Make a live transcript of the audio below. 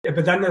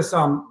but then this,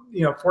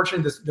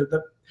 fortunately,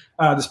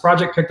 this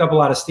project picked up a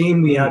lot of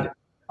steam. We had,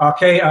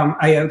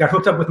 I got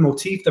hooked up with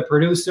Motif, the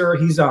producer.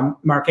 He's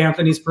Mark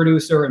Anthony's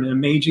producer, and an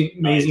amazing.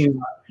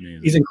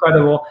 He's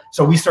incredible.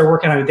 So we started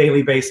working on a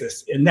daily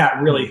basis, and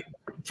that really,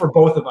 for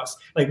both of us,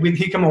 like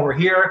he'd come over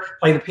here,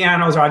 play the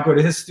pianos, or I'd go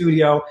to his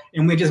studio,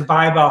 and we just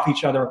vibe off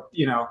each other.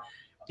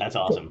 That's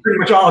awesome. Pretty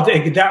much all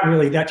day.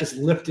 That just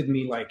lifted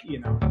me, like.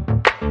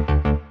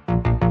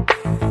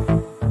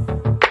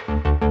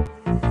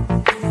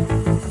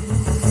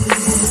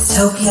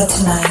 Topia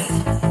tonight.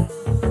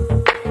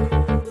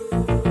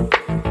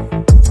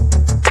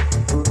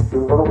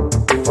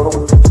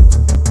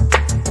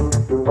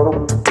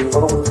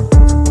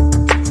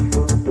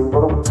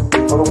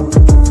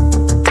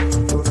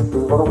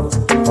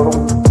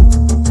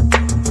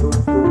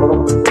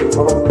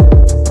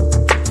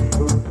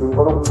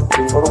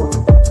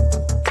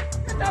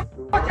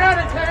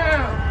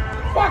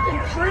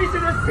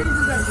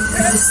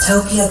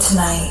 Dystopia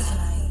tonight.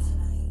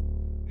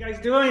 How you guys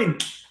doing?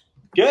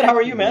 Good. How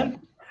are you, man?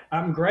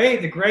 I'm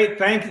great.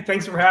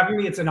 Thanks for having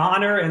me. It's an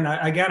honor. And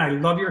again, I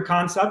love your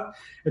concept.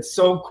 It's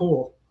so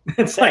cool.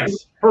 It's like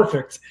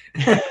perfect.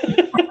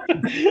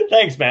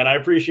 Thanks, man. I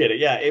appreciate it.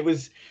 Yeah, it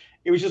was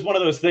just one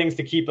of those things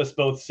to keep us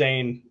both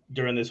sane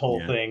during this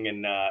whole thing,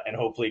 and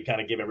hopefully kind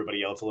of give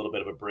everybody else a little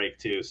bit of a break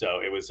too. So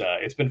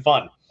it's been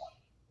fun.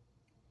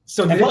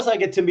 So plus I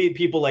get to meet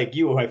people like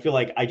you who I feel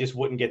like I just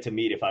wouldn't get to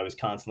meet if I was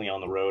constantly on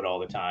the road all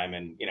the time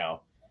and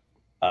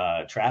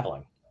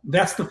traveling.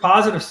 That's the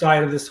positive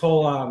side of this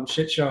whole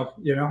shit show,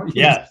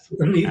 Yes,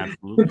 absolutely.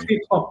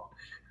 People.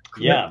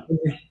 Yeah,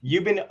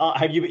 you've been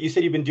you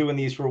said you've been doing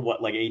these for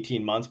what, like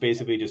 18 months,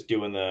 basically just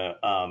doing the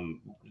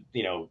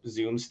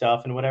Zoom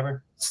stuff and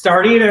whatever.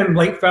 Starting in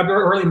late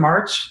February, early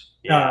March.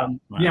 When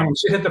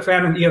shit hit the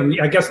fan,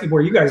 and I guess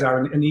where you guys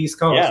are in the East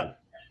Coast. Yeah.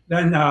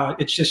 Then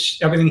it's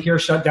just everything here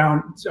shut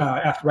down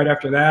right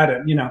after that,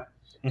 and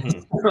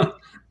Mm-hmm.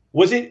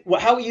 Was it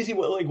how easy?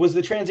 Like, was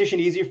the transition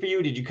easier for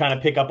you? Did you kind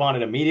of pick up on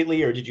it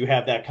immediately, or did you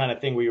have that kind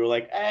of thing where you were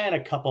like, in a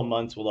couple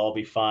months we'll all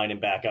be fine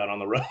and back out on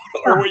the road,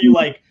 or were you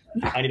like,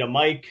 I need a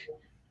mic?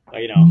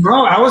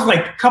 No, I was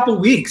like a couple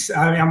weeks.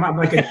 I mean, I'm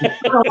like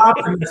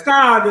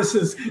this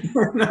is,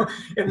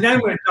 and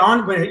then when it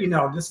dawned,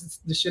 this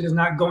shit is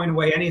not going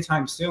away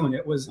anytime soon.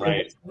 It was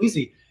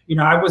easy.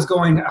 I was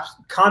going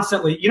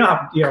constantly,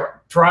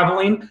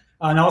 traveling,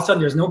 and all of a sudden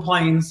there's no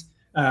planes,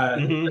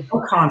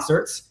 no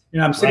concerts.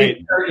 I'm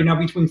sitting there,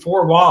 between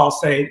four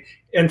walls,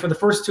 and for the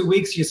first 2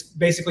 weeks, just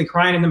basically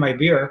crying into my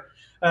beer.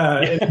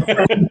 And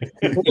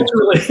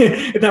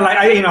then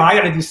I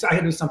had to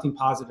do something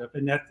positive,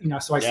 and that,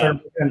 so I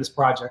started on this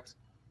project.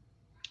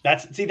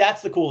 That's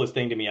the coolest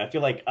thing to me. I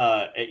feel like,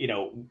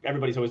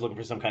 everybody's always looking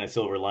for some kind of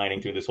silver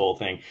lining through this whole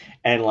thing.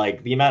 And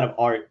like the amount of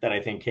art that I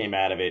think came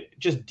out of it,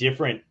 just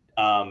different,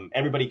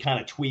 everybody kind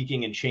of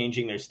tweaking and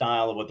changing their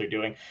style of what they're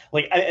doing.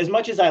 Like as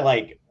much as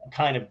I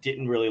kind of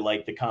didn't really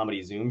like the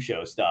comedy Zoom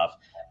show stuff,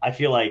 I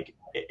feel like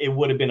it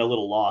would have been a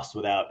little lost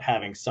without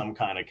having some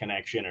kind of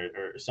connection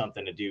or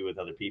something to do with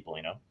other people,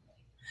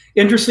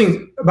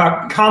 Interesting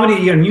about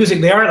comedy and music.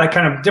 They are like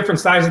kind of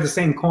different sides of the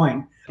same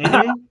coin.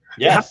 Mm-hmm.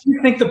 Yes. How do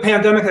you think the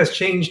pandemic has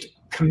changed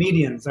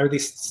comedians? Are they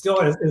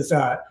still as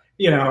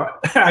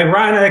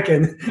ironic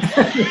and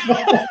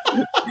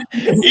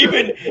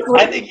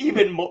I think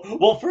even more?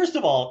 Well, first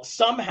of all,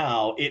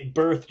 somehow it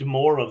birthed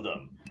more of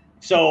them.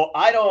 So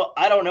I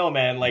don't know,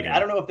 man. Like, I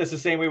don't know if that's the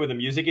same way with the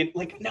music.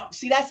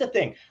 That's the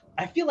thing.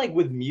 I feel like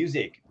with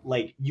music,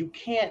 like you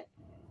can't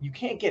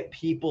get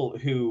people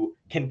who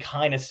can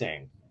kind of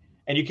sing,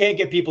 and you can't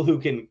get people who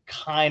can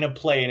kind of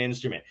play an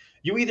instrument.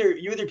 You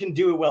either can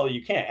do it well or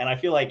you can't. And I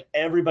feel like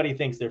everybody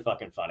thinks they're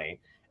fucking funny.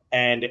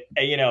 And,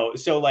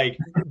 so like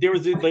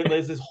there's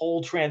this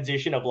whole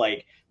transition of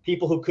like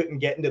people who couldn't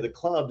get into the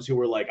clubs who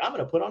were like, I'm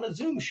going to put on a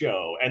Zoom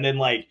show. And then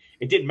like,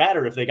 it didn't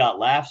matter if they got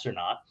laughs or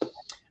not.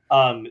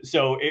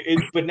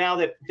 But now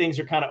that things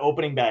are kind of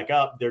opening back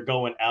up, they're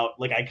going out.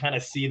 Like I kind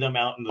of see them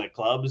out in the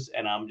clubs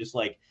and I'm just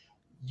like,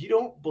 you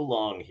don't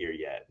belong here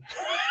yet.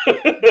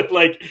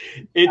 Like,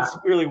 it's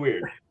really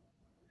weird.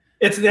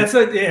 It's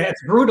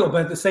brutal,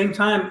 but at the same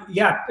time,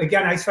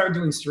 again, I started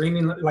doing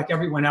streaming like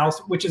everyone else,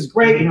 which is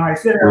great. I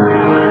sit there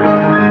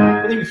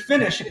and then you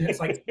finish and it's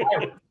like,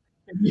 how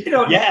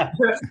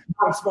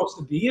it's supposed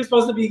to be. You're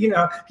supposed to be,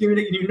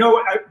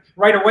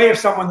 right away if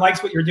someone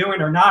likes what you're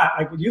doing or not,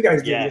 like what you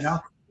guys do,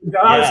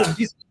 This is a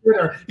piece of shit,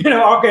 or,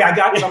 okay, I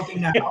got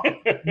something now.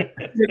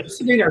 You're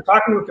sitting there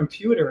talking to a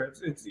computer.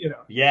 It's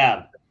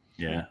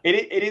Yeah,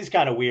 it is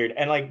kind of weird.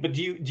 And like, but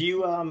did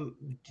you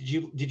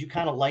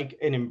kind of like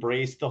and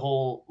embrace the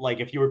whole, like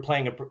if you were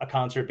playing a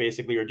concert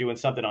basically or doing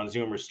something on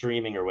Zoom or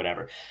streaming or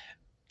whatever,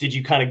 did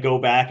you kind of go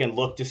back and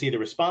look to see the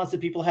response that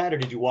people had, or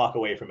did you walk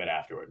away from it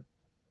afterward?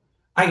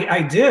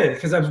 I did,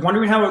 because I was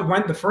wondering how it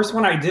went. The first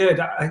one I did,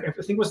 I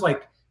think was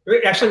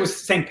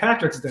St.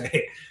 Patrick's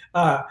Day.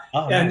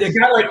 And it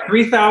got like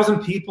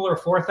 3,000 people or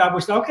 4,000,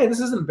 which okay, this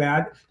isn't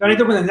bad. Then I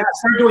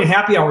started doing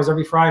happy hours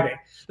every Friday.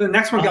 The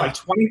next one got like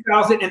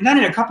 20,000, and then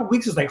in a couple of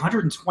weeks it was like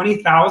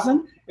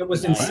 120,000. It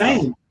was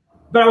insane.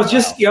 But I was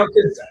just, you know,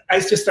 'cause I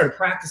just started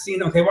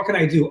practicing. Okay, what can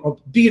I do? Oh,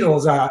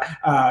 Beatles,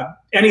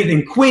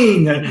 anything,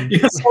 Queen,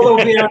 you know, solo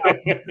piano,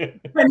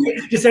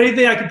 just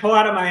anything I could pull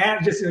out of my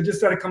hat. Just, you know, just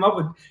started come up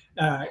with,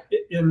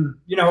 and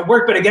you know, it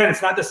worked. But again,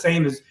 it's not the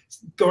same as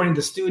going to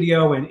the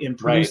studio and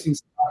producing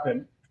stuff,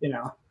 and you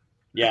know.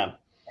 Yeah.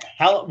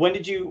 When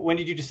did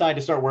you decide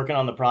to start working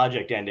on the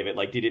project end of it?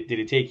 Like, did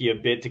it take you a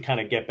bit to kind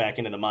of get back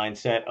into the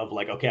mindset of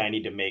like, okay, I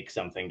need to make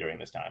something during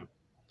this time?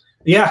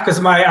 Yeah, because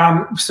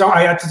my so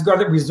I had to go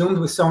to resumed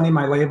with Sony,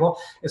 my label.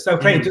 It's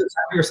okay, do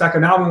your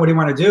second album. What do you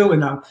want to do?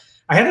 And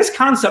I had this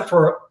concept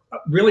for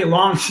really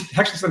long,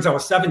 actually since I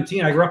was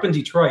 17. I grew up in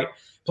Detroit.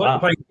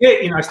 But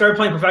you know, I started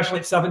playing professionally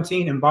at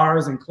 17 in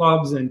bars and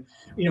clubs, and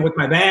you know, with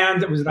my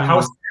band. It was the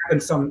house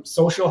and some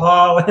social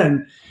hall,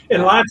 and a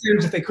lot of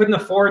times if they couldn't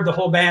afford the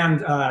whole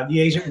band,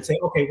 the agent would say,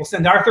 "Okay, we'll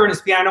send Arthur and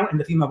his piano and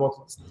the female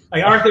vocalist."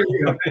 Like Arthur,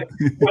 you know,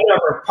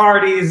 whatever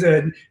parties,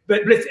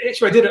 but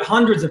I did it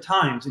hundreds of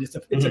times, and it's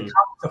a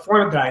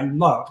format that I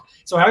love.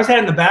 So I always had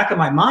in the back of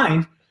my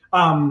mind.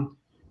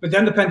 But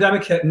then the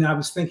pandemic hit, and I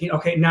was thinking,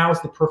 okay, now is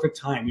the perfect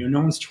time. You know,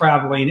 no one's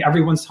traveling,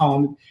 everyone's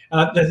home.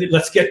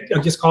 Let's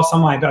just call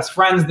some of my best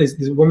friends. There's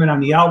women on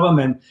the album,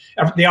 and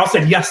they all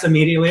said yes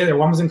immediately.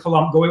 One was in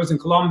Colombia, Goy was in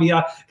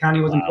Colombia,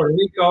 Connie was in Puerto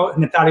Rico,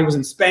 and Natalie was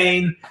in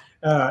Spain.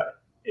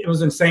 It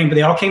was insane, but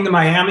they all came to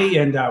Miami,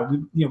 and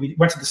we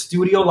went to the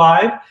studio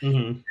live,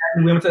 and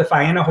we went to the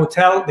Faena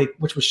Hotel,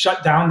 which was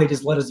shut down. They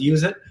just let us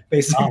use it,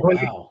 basically. Oh,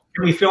 wow.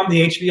 And we filmed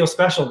the HBO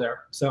special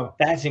there. So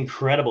that's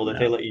incredible that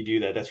they let you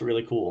do that. That's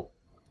really cool.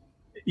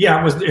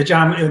 Yeah, it was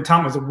John and Tom.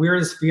 It was the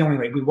weirdest feeling.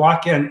 Like we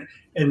walk in,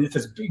 and it's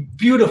this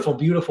beautiful,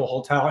 beautiful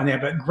hotel, and they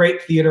have a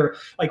great theater,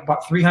 like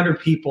about 300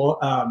 people.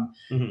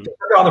 They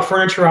took all the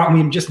furniture out,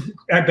 and we just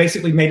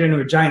basically made it into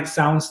a giant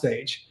sound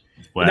stage.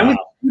 Wow. And then when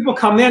people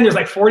come in, there's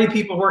like 40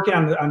 people working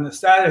on the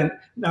set, and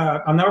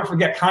I'll never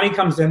forget. Connie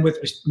comes in with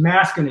a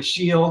mask and a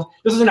shield.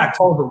 This is in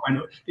October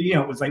when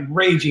it was like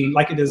raging,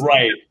 like it is.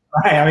 Right.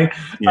 I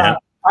mean,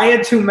 I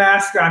had 2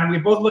 masks on, and we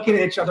were both looking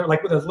at each other,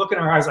 like with a look in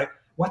our eyes, like,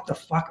 what the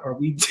fuck are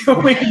we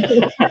doing?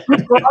 This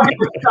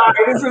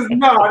is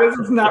not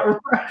right.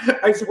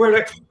 I swear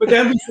to. But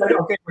then we said,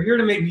 okay, we're here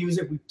to make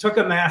music. We took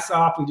a mask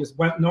off. We just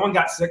went. No one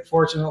got sick,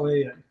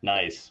 fortunately. And,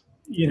 nice.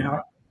 You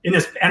know, in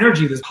this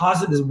energy, this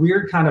positive, this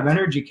weird kind of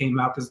energy came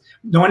out because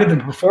no one had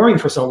been performing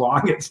for so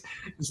long. It's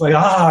like,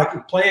 I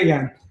can play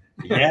again.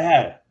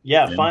 Yeah.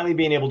 Finally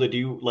being able to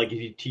do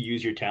to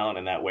use your talent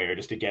in that way, or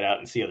just to get out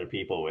and see other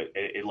people.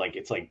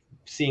 It's like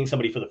seeing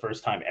somebody for the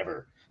first time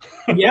ever.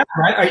 Yeah,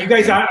 right. Are you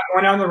guys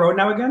going out on the road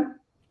now again?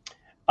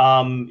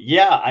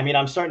 Yeah, I mean,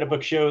 I'm starting to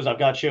book shows. I've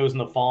got shows in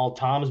the fall.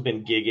 Tom's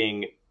been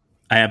gigging.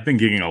 I have been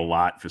gigging a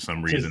lot for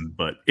some reason,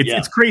 but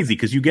it's crazy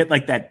because you get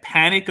like that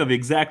panic of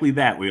exactly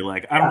that, where you're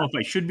like, I don't know if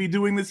I should be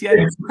doing this yet.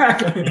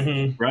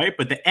 Exactly. Right?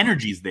 But the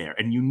energy's there,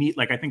 and you need,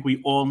 I think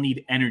we all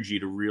need energy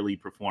to really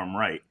perform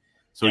right.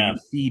 So you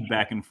feed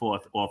back and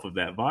forth off of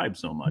that vibe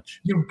so much.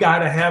 You've got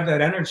to have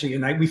that energy.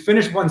 And we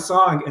finished one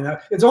song, and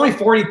it's only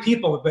 40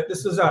 people, but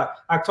this is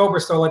October.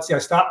 So let's see, I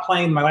stopped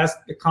playing. My last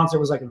concert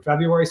was like in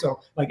February, so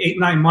like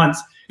 8-9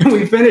 months. And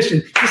we finished,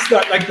 and just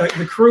like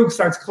the crew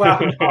starts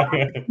clapping.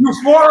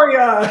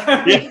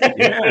 Euphoria!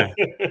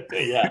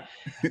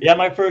 Yeah.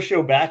 My first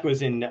show back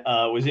was in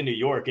New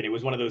York, and it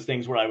was one of those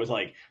things where I was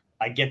like,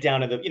 I get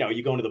down to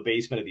you go into the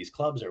basement of these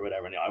clubs or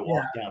whatever, and I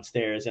walk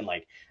downstairs, and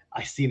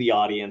I see the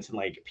audience, and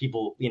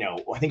people,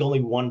 I think only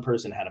one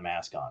person had a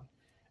mask on,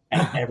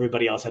 and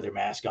everybody else had their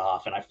mask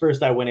off. And I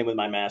went in with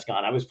my mask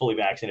on. I was fully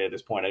vaccinated at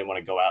this point. I didn't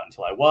want to go out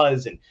until I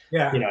was. And,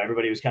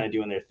 everybody was kind of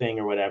doing their thing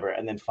or whatever.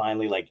 And then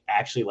finally,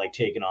 actually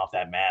taking off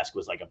that mask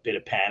was a bit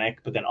of panic,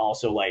 but then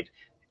also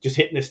just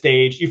hitting the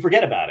stage, you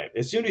forget about it.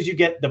 As soon as you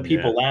get the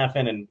people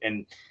laughing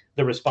and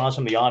the response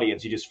from the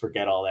audience, you just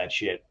forget all that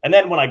shit. And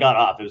then when I got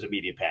off, it was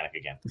immediate panic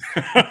again.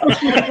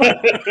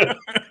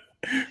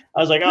 I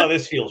was like, oh,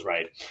 this feels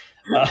right.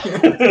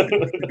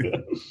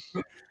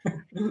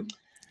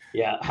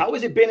 Yeah. How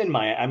has it been in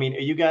Miami? I mean,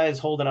 are you guys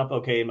holding up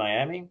okay in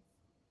Miami?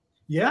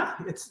 Yeah,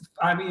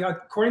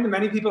 according to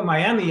many people in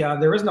Miami,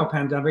 there is no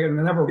pandemic, and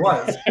there never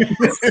was.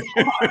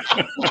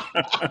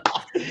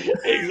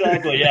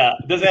 Exactly. Yeah.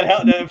 Does that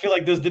help? I feel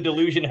like, does the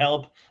delusion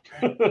help?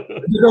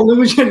 The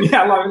delusion,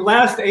 yeah.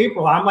 Last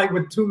April, I'm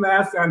with 2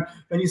 masks on,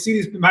 and you see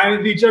these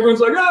Miami Beach, everyone's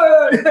like,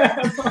 oh.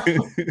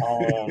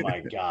 Oh my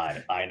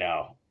God, I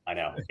know.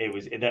 It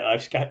was.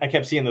 I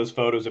kept seeing those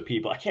photos of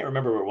people. I can't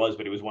remember where it was,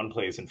 but it was one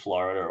place in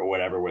Florida or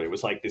whatever where it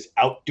was this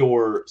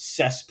outdoor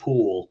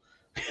cesspool.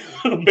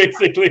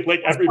 Basically,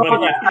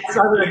 everybody.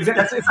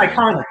 It's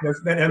iconic.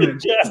 That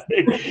image.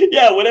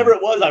 Yeah, whatever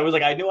it was, I was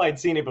I knew I'd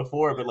seen it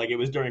before, but it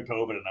was during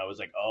COVID, and I was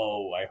like,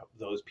 oh, I hope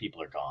those people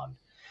are gone.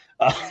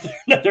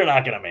 They're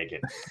not gonna make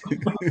it.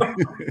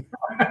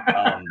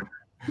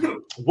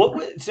 What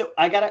was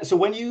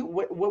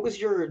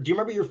your? Do you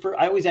remember your first?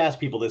 I always ask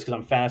people this because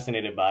I'm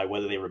fascinated by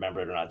whether they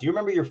remember it or not. Do you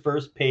remember your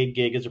first paid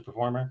gig as a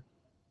performer?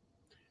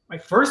 My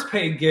first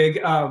paid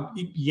gig,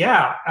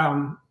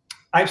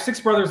 I have 6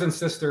 brothers and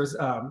sisters.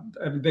 I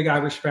have a big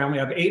Irish family.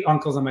 I have 8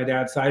 uncles on my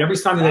dad's side. Every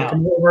Sunday they'd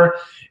come over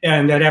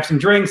and they'd have some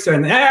drinks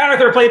and, hey,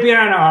 Arthur, play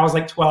piano. I was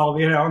like 12,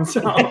 you know. And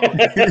so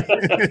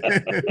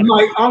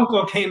my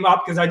uncle came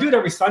up because I do it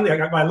every Sunday.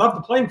 I love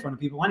to play in front of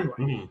people anyway.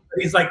 Mm-hmm.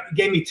 He's like,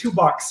 gave me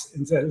 $2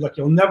 and said, look,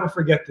 you'll never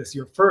forget this.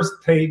 Your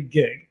first paid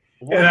gig.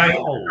 Wow.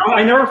 And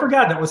I never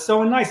forgot. That was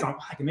so nice. I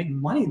can make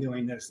money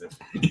doing this.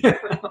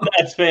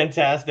 That's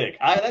fantastic.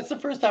 That's the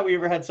first time we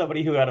ever had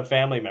somebody who had a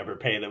family member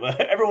pay them.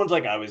 Everyone's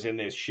like, I was in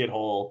this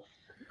shithole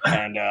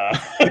and I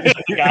had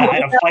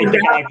to fight the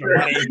guy for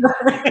money.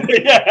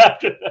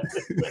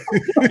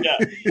 Yeah,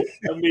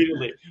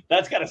 immediately.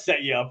 That's got to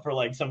set you up for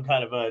like some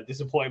kind of a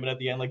disappointment at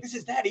the end. Like, this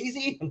is that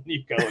easy? And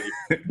you go.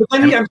 But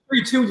then I'm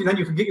sure too, then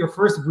you forget your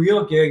first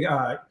real gig.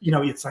 You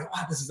know, it's like,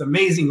 wow, this is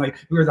amazing. Like,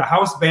 we were the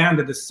house band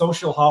at this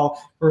social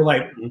hall for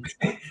like,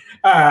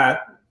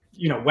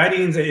 you know,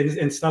 weddings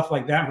and stuff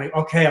like that. I'm like,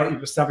 okay, I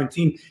was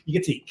 17. You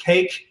get to eat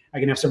cake. I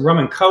can have some rum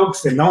and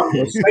cokes, and no one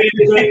will say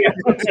anything.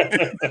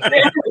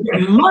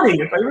 Money.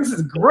 Like, this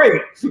is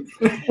great.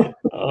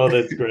 Oh,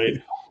 that's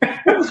great.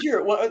 What was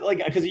your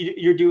like? Because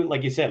you're doing,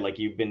 like you said, like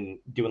you've been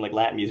doing like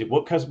Latin music.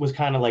 What was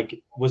kind of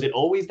like? Was it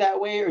always that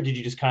way, or did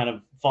you just kind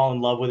of fall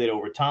in love with it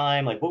over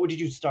time? Like, what did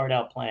you start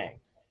out playing?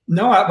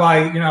 No,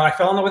 I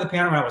fell in love with the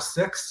piano when I was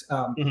 6,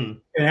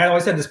 and I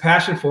always had this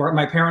passion for it.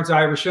 My parents are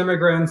Irish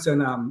immigrants,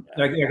 and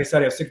like I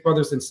said, I have 6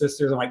 brothers and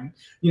sisters. I'm like,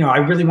 you know, I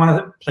really want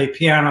to play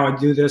piano and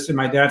do this. And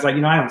my dad's like,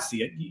 you know, I don't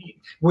see it.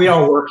 We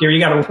all work here. You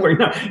got to work.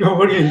 You know,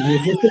 what do you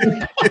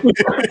do?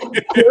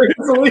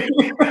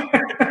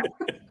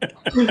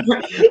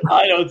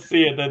 I don't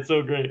see it. That's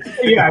so great.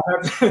 Yeah,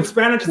 in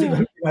Spanish is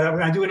even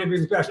when I do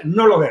interviews in Spanish,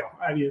 no lo veo.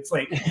 I mean, it's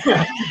like.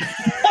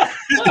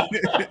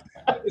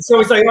 So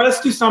it's like, well, let's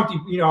do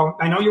something. You know,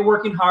 I know you're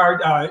working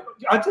hard.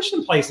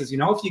 Audition places. You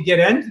know, if you get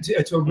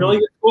into a really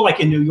good school like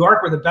in New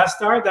York where the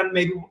best are, then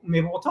maybe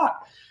we'll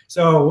talk.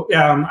 So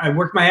I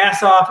worked my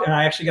ass off, and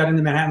I actually got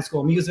into Manhattan School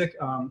of Music,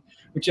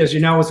 which, as you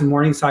know, is in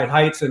Morningside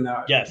Heights. And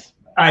yes,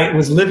 I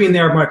was living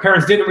there. My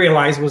parents didn't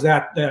realize was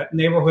that the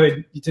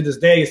neighborhood to this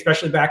day,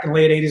 especially back in the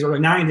late 80s, early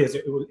 90s,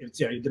 it's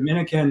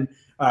Dominican,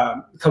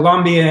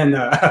 Colombian,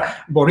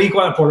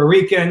 Boricua, Puerto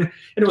Rican, and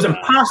it was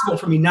impossible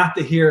for me not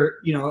to hear,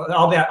 you know,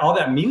 all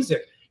that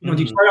music. You know,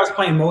 Detroit, I was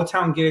playing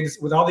Motown gigs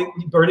with all the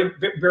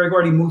Berry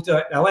Gordy moved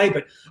to LA,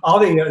 but all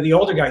the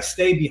older guys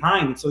stayed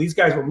behind. And so these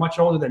guys were much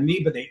older than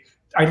me, but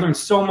I learned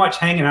so much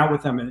hanging out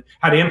with them and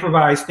how to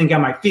improvise, think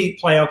on my feet,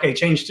 play, okay,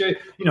 change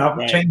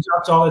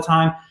ups all the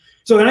time.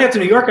 So then I got to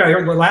New York and I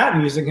heard the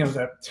Latin music, and I was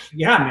like,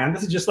 yeah, man,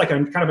 this is just like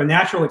a kind of a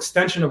natural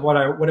extension of what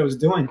I was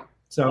doing.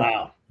 So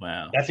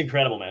wow, that's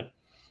incredible, man.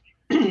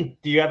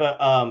 Do you have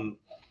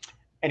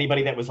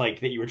anybody that was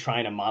like that you were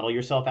trying to model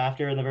yourself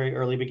after in the very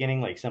early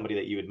beginning, like somebody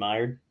that you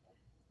admired?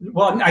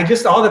 Well,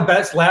 all the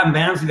best Latin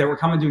bands that were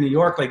coming to New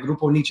York, like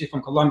Grupo Nietzsche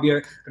from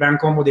Colombia, Gran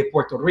Combo de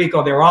Puerto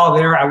Rico, they were all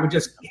there. I would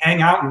just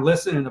hang out and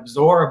listen and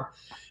absorb.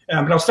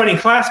 But I was studying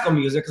classical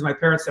music because my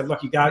parents said,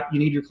 look, you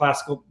need your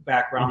classical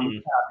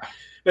background.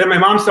 But then my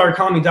mom started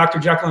calling me Dr.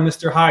 Jekyll and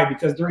Mr. Hyde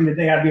because during the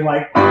day I'd be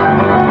like,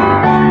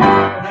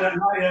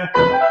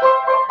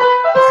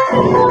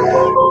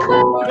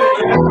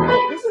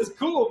 this is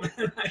cool,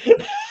 man.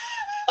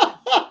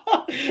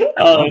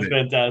 Oh, that's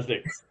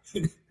fantastic.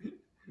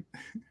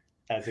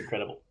 That's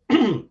incredible.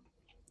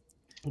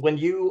 When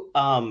you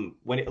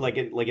like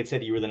it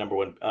said you were the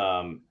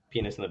 #1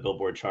 pianist in the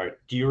Billboard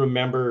chart. Do you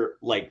remember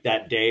like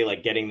that day,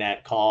 like getting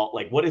that call?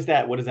 Like what is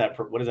that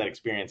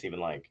experience even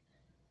like?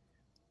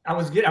 I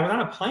was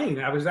on a plane.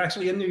 I was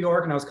actually in New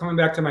York, and I was coming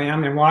back to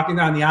Miami. I'm walking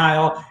down the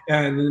aisle,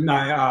 and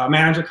my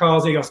manager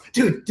calls. He goes,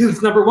 "Dude, it's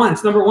 #1.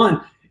 It's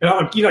 #1." And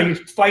I'm like, you know, you're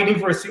fighting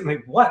for a seat. I'm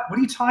like, what? What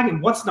are you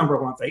talking? What's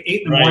 #1? It's like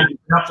 8 in the morning,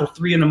 up till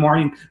 3 in the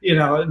morning. You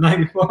know, at night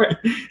before.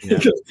 Yeah.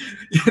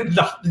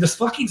 This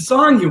fucking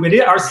song, you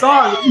idiot! Our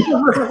song.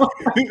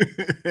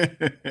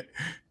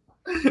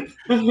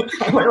 I'm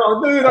like,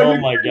 oh, dude, oh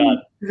my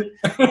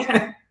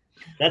god,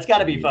 that's got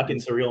to be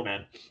fucking surreal,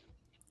 man.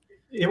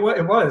 It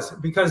was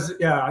because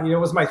it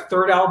was my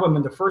 3rd album,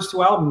 and the first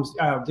 2 albums,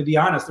 to be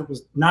honest, it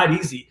was not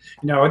easy.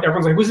 You know,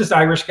 everyone's like, "Who's this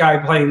Irish guy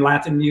playing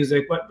Latin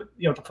music?" But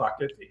you know, what the fuck?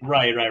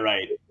 Right.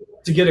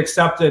 To get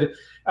accepted,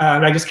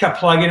 and I just kept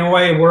plugging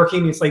away,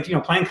 working. It's like, you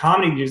know, playing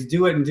comedy, you just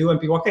do it and do it.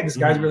 And people, okay, this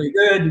guy's really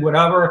good,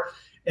 whatever.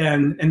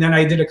 And then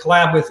I did a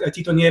collab with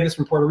Tito Nieves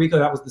from Puerto Rico.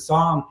 That was the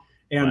song,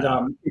 and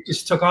it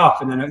just took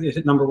off, and then it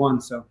hit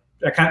 #1. So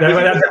that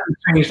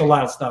changed a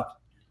lot of stuff.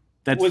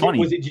 That's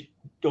funny.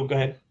 Go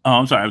ahead. Oh,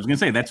 I'm sorry. I was going to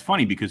say that's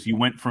funny because you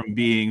went from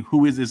being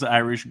who is this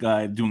Irish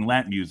guy doing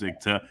Latin music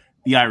to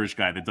the Irish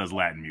guy that does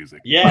Latin music.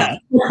 Yeah.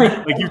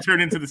 Like you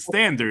turn into the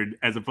standard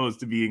as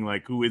opposed to being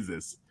like, who is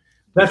this?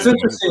 That's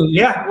interesting.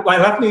 Yeah. Well,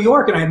 I left New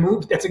York and I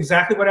moved. That's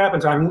exactly what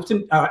happened. So I moved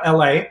to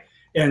LA,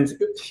 and,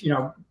 you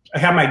know, I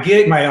had my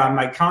gig,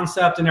 my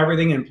concept and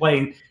everything, and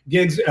playing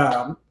gigs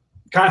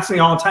constantly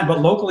all the time, but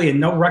locally, and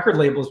no record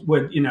labels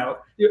would, you know,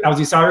 I was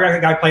the Saudi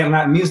guy playing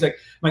Latin music.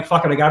 I'm like,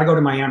 fuck it, I got to go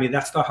to Miami.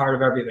 That's the heart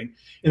of everything.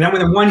 And then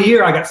within 1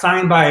 year, I got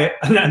signed by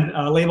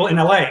a label in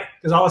LA,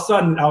 because all of a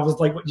sudden I was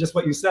like, just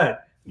what you said.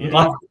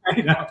 Yeah.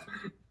 You know?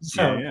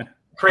 So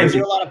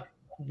crazy.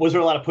 Was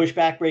there a lot of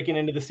pushback breaking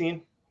into the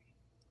scene?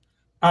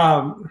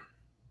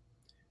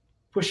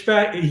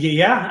 Pushback,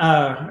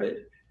 yeah.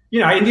 You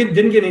know, I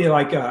didn't get any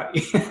like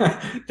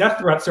death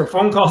threats or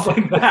phone calls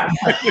like that.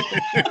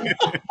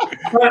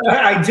 But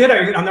I did.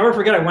 I'll never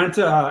forget. I went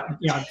to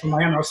to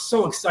Miami. I was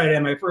so excited. I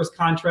had my first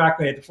contract.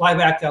 I had to fly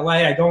back to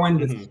LA. I go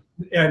in,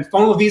 and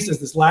Fono Visa is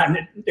this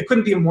Latin. It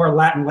couldn't be a more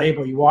Latin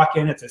label. You walk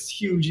in, it's this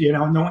huge. You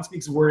know, no one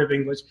speaks a word of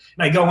English,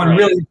 and I go in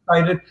really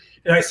excited,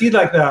 and I see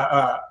like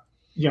the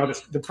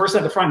person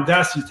at the front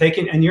desk, she's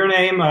taking, and your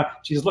name,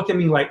 she's looking at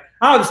me like,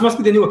 oh, this must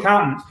be the new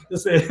accountant.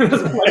 This is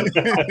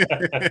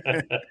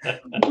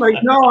like,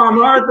 no,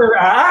 I'm Arthur.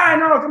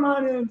 No, come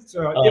on in.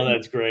 So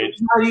that's great.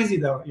 It's not easy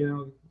though, you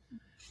know.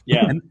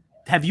 Yeah. And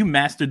have you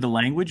mastered the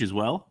language as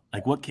well?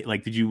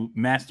 Like did you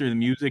master the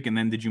music and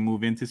then did you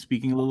move into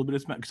speaking a little bit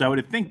of Spanish? Because I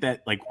would think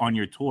that like on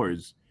your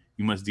tours,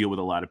 you must deal with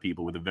a lot of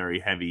people with a very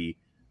heavy,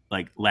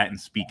 like Latin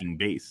speaking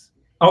base.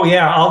 Oh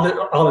yeah, all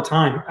the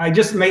time. I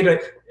just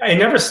I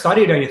never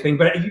studied anything,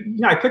 but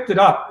I picked it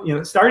up. You know,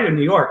 it started in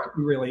New York,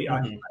 really.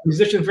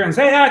 Musician friends,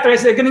 hey, Arthur, I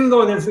said,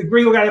 gringo, there's a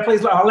gringo guy that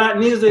plays Latin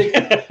music.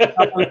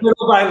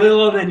 Little by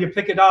little, and then you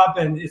pick it up,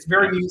 and it's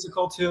very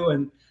musical too,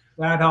 and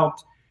that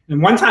helped.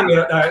 And one time,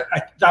 I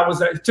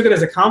took it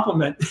as a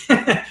compliment.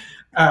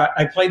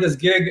 I played this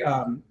gig,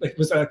 it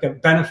was like a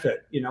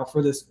benefit, you know,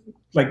 for this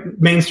like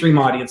mainstream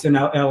audience in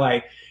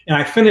LA. And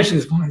I finished, and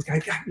this woman's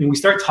guy, and we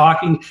start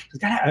talking.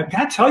 I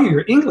gotta tell you,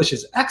 your English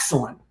is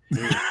excellent.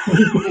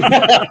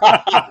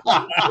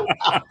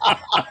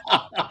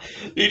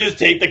 You just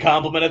take the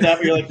compliment of that,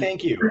 but you're like,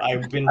 thank you.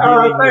 I've been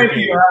really thank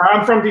you.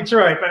 I'm from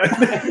Detroit.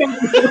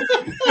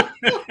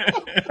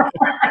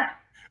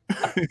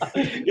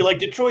 You're like,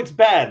 Detroit's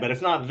bad, but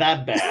it's not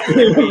that bad.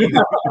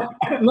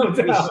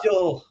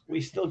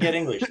 We still get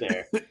English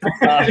there.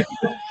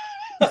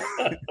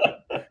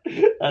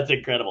 That's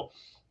incredible.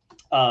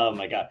 Oh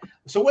my God.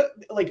 So what,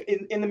 like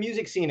in the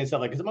music scene and stuff,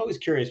 like, because I'm always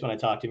curious when I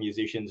talk to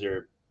musicians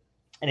or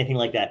anything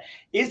like that,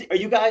 are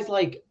you guys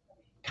like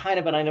kind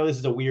of, and I know this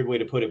is a weird way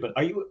to put it, but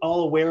are you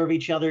all aware of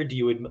each other? Do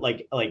you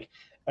like,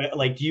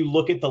 do you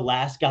look at the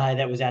last guy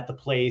that was at the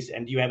place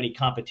and do you have any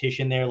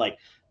competition there? Like,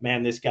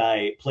 man, this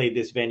guy played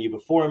this venue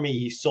before me.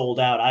 He sold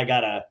out. I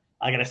gotta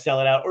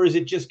sell it out. Or is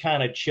it just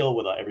kind of chill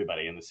with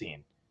everybody in the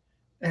scene?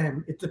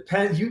 And it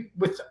depends.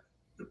 With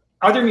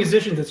other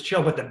musicians, it's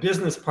chill, but the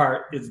business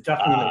part is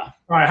definitely all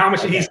right. How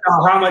much did he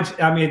sell? How much?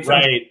 I mean, it's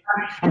right.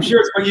 I'm sure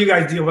it's what you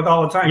guys deal with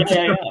all the time.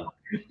 Yeah.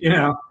 You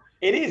know,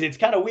 it is. It's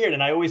kind of weird,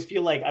 and I always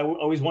feel like I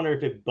always wonder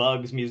if it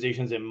bugs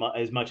musicians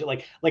as much.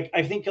 Like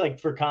I think like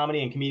for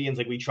comedy and comedians,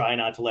 like we try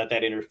not to let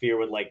that interfere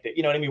with like the,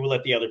 you know what I mean. We'll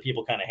let the other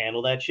people kind of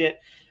handle that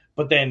shit.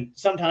 But then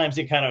sometimes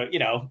it kind of, you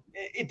know,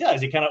 it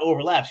does. It kind of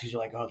overlaps because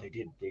you're like, oh, they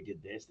did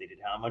this, they did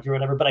how much or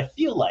whatever. But I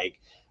feel like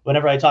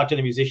whenever I talk to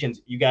the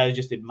musicians, you guys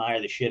just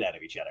admire the shit out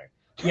of each other.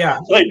 Yeah,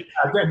 like,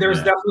 there's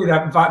definitely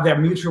that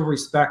mutual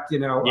respect, you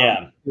know.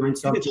 Yeah, doing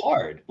something. It's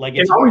hard. Like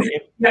it's hard.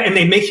 And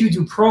they make you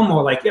do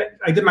promo. Like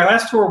I did, my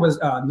last tour was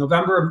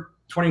November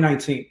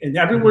 2019, and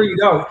everywhere you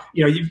go,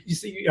 you know, you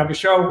see, you have a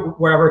show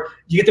wherever,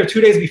 you get there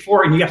 2 days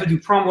before, and you have to do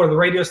promo to the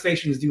radio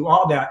stations, do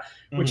all that,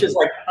 which is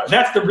like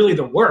that's really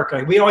the work.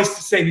 Like we always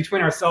say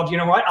between ourselves, you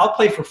know what? I'll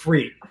play for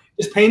free.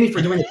 Just pay me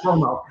for doing the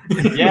promo.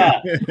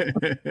 Yeah,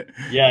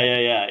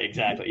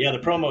 exactly. Yeah, the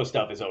promo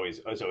stuff is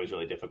always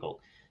really difficult.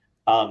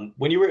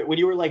 When you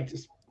were like,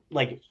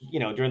 you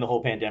know, during the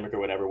whole pandemic or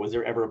whatever, was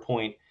there ever a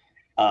point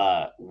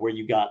where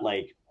you got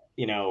like,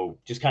 you know,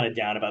 just kind of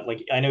down about,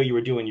 like, I know you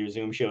were doing your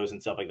Zoom shows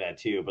and stuff like that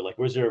too, but like,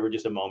 was there ever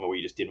just a moment where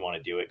you just didn't want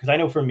to do it? Because I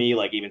know for me,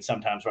 like even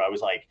sometimes where I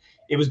was like,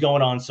 it was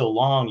going on so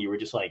long, you were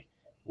just like,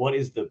 what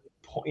is the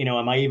point? You know,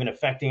 am I even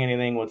affecting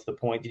anything? What's the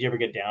point? Did you ever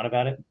get down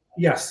about it?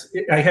 Yes,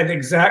 I had the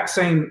exact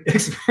same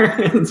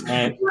experience.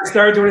 Right. I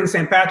started doing it on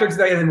St. Patrick's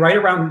Day, and then right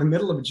around the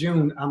middle of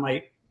June, I'm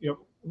like, you know,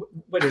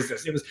 what is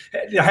this? It was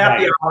the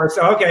happy hour.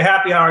 So, okay,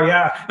 happy hour.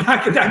 Yeah, I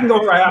can go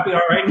for a happy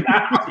hour right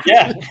now.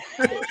 Yeah.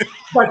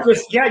 But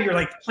just, you're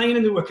like playing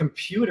into a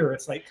computer.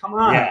 It's like, come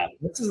on. Yeah.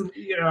 This is,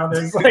 you know,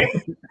 there's like.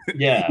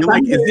 Yeah. You're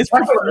like, is this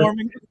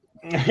performing?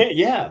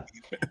 Yeah.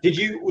 Did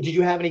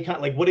you have any kind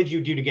of, like, what did you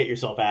do to get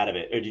yourself out of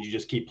it? Or did you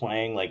just keep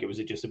playing? Like, was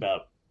it just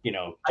about, you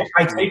know,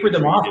 I tapered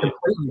them off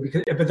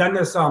completely, but then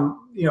this,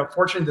 you know,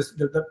 fortunately,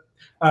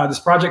 this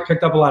project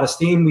picked up a lot of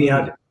steam. We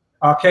had,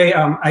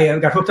 I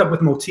got hooked up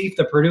with Motif,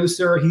 the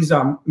producer. He's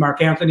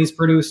Mark Anthony's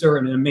producer,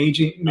 and an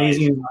amazing.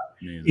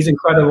 He's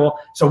incredible.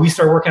 So we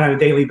started working on a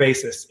daily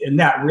basis, and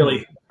that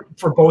really,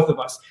 for both of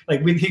us,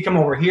 like he'd come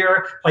over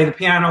here, play the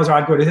pianos, or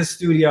I'd go to his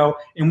studio,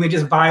 and we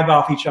just vibe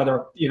off each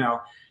other. You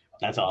know,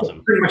 that's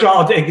awesome. Pretty much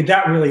all day.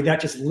 That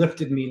just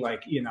lifted me.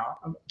 Like, you know,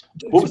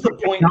 what was the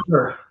point?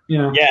 You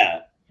know,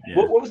 yeah. Yeah.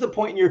 What was the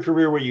point in your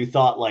career where you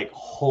thought like,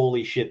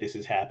 holy shit, this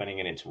is happening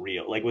and it's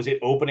real? Like, was it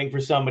opening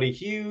for somebody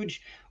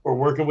huge or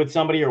working with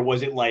somebody, or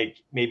was it like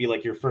maybe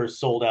like your first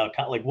sold out?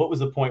 Like, what was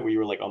the point where you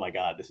were like, oh my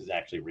God, this is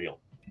actually real?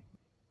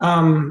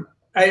 I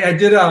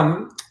did.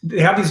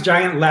 They have these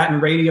giant Latin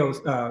radio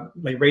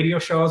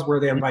shows where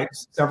they invite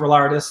several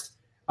artists.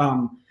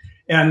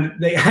 And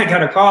I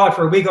got a call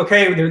for a week.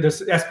 Okay,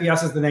 there's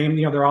SBS is the name.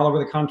 You know, they're all over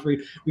the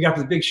country. We got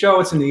this big show.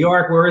 It's in New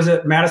York. Where is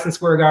it? Madison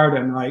Square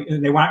Garden. Like,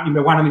 and they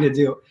wanted me to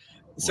do.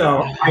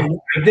 So I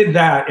did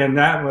that, and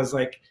that was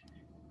like,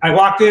 I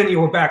walked in.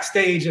 You were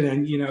backstage, and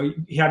then you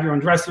have your own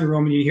dressing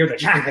room, and you hear the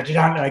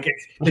like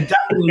it's the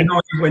deafening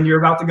noise when you're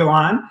about to go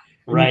on.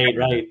 Right.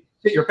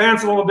 Hit your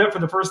pants a little bit for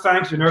the first time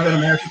because you've never been to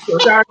Madison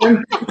Square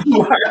Garden.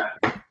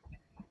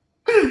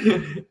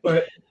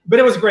 but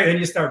it was great, and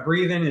you start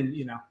breathing, and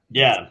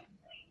Yeah.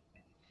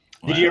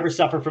 Did you ever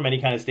suffer from any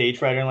kind of stage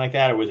fright or anything like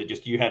that, or was it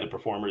just you had the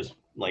performer's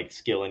like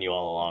skill in you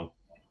all along?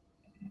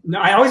 No,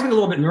 I always get a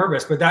little bit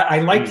nervous, but that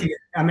I like to.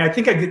 I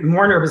think I'd get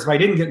more nervous if I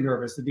didn't get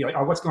nervous. To be like,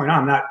 oh, what's going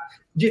on? How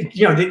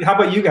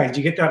about you guys? Do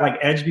you get that like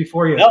edge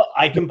before you? No,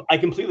 I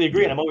completely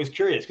agree, and I'm always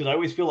curious because I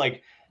always feel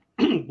like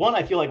one,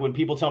 I feel like when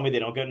people tell me they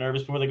don't get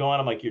nervous before they go on,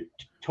 I'm like, you're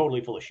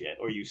totally full of shit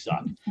or you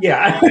suck.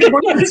 Yeah.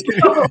 One of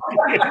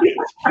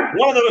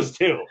those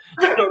two.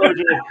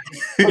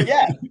 But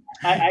yeah,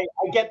 I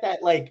get that.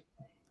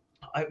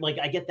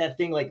 I get that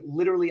thing. Like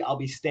literally I'll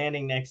be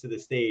standing next to the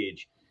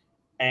stage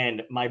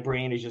and my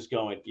brain is just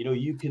going,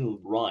 you can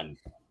run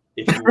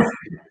if you want.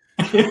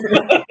 I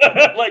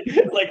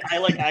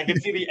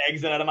can see the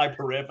exit out of my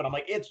periph and I'm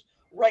like, it's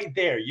right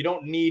there. You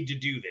don't need to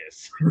do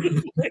this.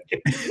 and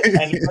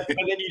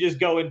then you just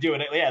go and do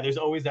it. Yeah, there's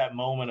always that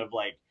moment of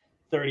like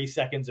 30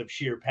 seconds of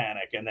sheer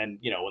panic. And then,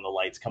 when the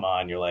lights come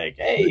on, you're like,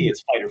 hey, it's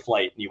fight or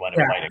flight. And you wind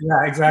up fighting.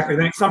 Yeah, exactly.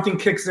 Then something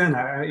kicks in,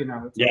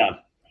 Yeah.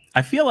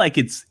 I feel like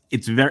it's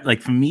very,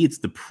 like, for me, it's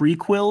the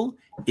prequel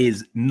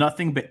is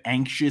nothing but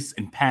anxious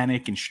and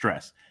panic and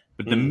stress.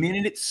 But the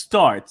minute it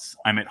starts,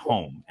 I'm at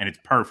home and it's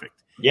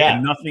perfect. Yeah.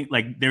 And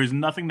there's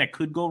nothing that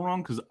could go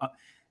wrong because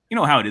you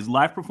know how it is.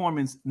 Live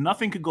performance,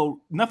 nothing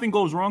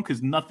goes wrong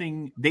because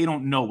they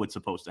don't know what's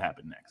supposed to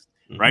happen next.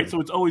 Right. So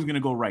it's always going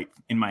to go right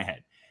in my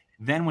head.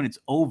 Then when it's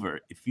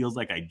over, it feels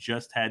like I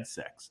just had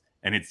sex.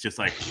 And it's just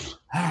like,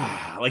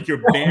 like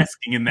you're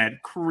basking in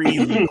that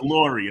crazy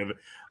glory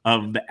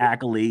of the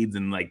accolades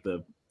and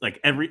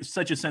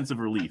such a sense of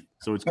relief.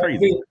 So it's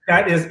crazy.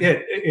 That is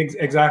it.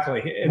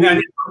 Exactly. And then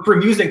for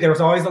music, there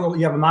was always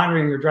you have a monitor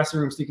in your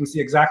dressing room so you can see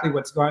exactly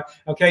what's going on.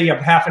 Okay, you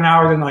have half an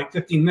hour, then like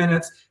 15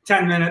 minutes,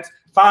 10 minutes,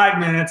 5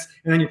 minutes,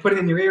 and then you put it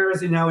in your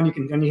ears, and you hear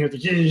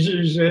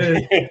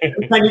the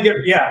and then you get,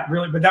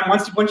 really. But then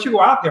once you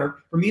go out there,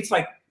 for me, it's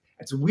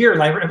weird.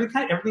 Like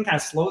everything kind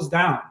of slows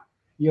down.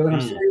 You know what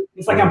I'm saying?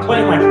 It's like I'm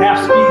playing like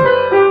half speed.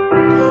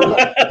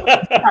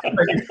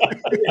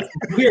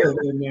 It's weird,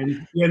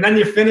 and then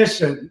you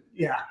finish, and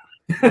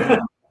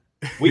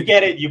we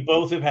get it. You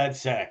both have had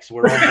sex.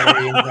 We're all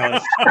very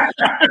impressed.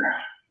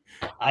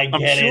 I'm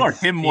sure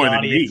him more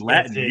than me.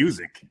 Latin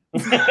music.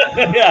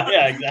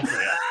 yeah,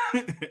 exactly.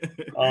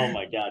 Oh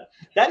my God,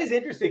 that is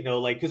interesting though.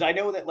 Like, because I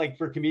know that like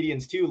for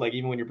comedians too, like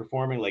even when you're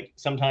performing, like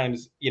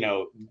sometimes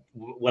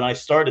when I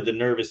started the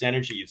nervous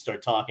energy, you'd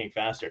start talking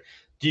faster.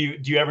 Do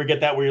you ever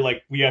get that where you're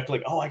like, you have to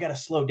like, oh, I got to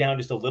slow down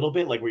just a little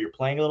bit, like where you're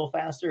playing a little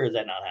faster? Or does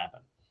that not happen?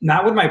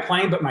 Not with my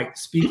playing, but my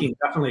speaking,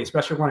 definitely,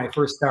 especially when I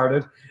first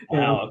started.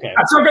 Oh, okay.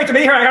 It's so great to be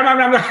here.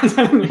 I'm like,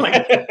 slow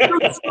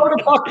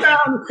the fuck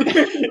down.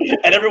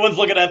 And everyone's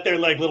looking at their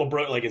like little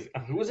bro, like,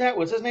 who was that?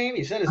 What's his name?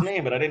 He said his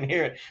name, but I didn't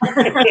hear it.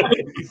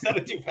 He said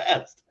it too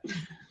fast.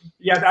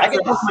 Yeah, I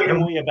get the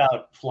same way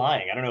about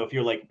flying. I don't know if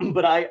you're like,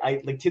 but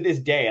I like to this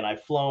day, and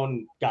I've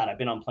flown. God, I've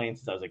been on planes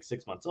since I was like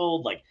 6 months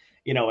old. Like,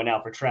 and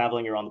now for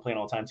traveling, you're on the plane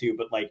all the time too.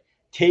 But like,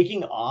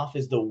 taking off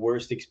is the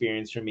worst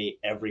experience for me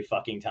every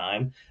fucking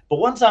time. But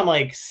once I'm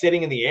like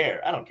sitting in the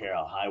air, I don't care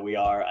how high we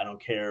are. I don't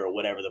care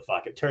whatever the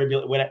fuck,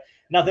 turbulent, whatever,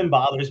 nothing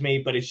bothers me.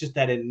 But it's just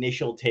that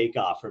initial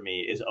takeoff for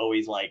me is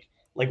always like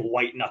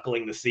white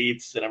knuckling the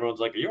seats, and everyone's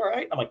like, "Are you all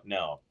right?" I'm like,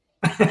 "No."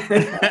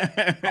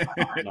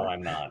 No,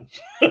 I'm not.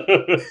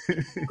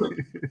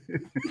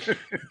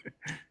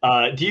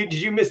 Did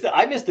you miss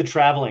I missed the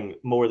traveling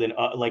more than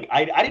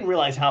I didn't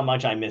realize how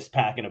much I missed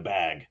packing a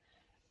bag.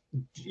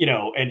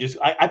 And just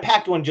I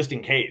packed one just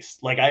in case.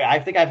 Like I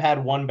think I've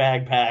had one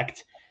bag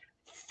packed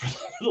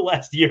for the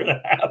last year and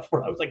a half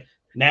where I was like,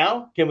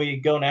 now? Can we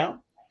go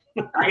now?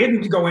 I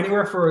didn't go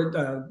anywhere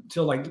for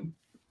till like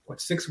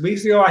 6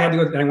 weeks ago. I had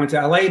to go. I went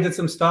to LA, did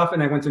some stuff,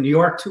 and I went to New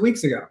York 2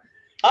 weeks ago.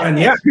 Oh, and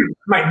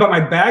my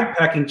bag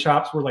packing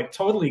chops were like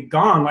totally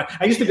gone. Like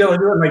I used to be able to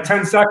do it in like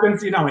 10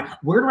 seconds. Like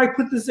where do I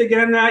put this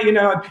again? I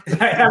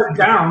had it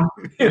down.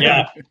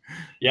 Yeah.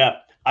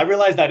 I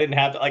realized I didn't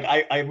have to. Like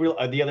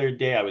the other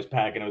day I was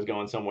packing. I was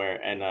going somewhere,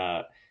 and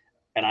I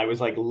was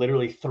like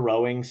literally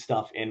throwing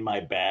stuff in my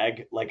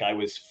bag, like I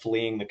was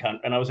fleeing the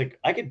country. And I was like,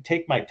 I could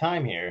take my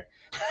time here.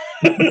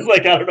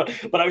 Like I don't know,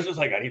 but I was just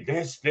like, I need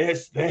this.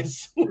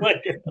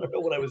 Like I don't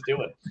know what I was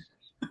doing.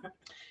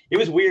 It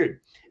was weird.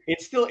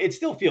 it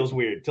still feels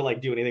weird to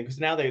like do anything because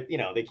now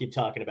they keep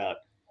talking about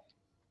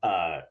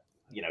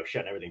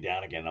shutting everything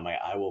down again. I'm like,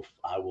 I will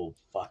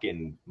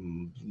fucking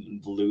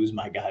lose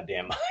my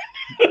goddamn mind.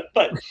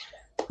 But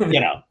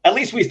at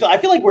least I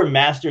feel like we're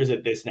masters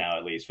at this now,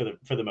 at least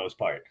for the most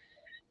part.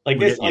 Like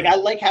this, I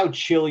like how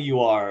chill you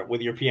are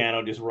with your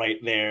piano just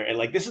right there, and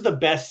like this is the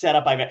best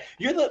setup I've had.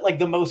 You're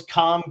the most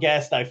calm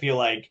guest. I feel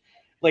like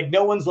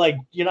no one's like,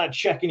 you're not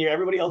checking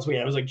everybody else we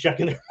have is like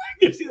checking their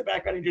you see the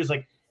background and you're just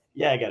like,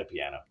 yeah, I got a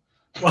piano.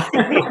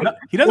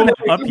 He doesn't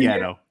have a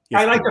piano.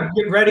 I like to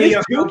get ready.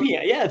 Yeah,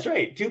 that's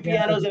right. Two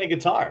pianos and a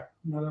guitar.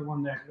 Another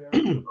one there.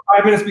 5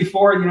 minutes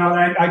before,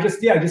 I just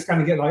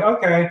kind of get like,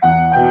 okay.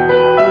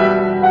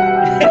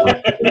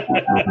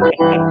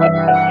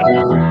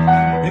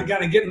 And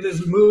kind of get in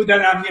this mood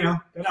that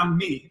I'm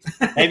me.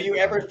 Have you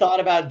ever thought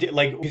about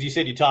because you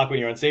said you talk when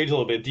you're on stage a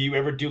little bit, do you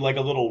ever do like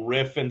a little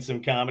riff and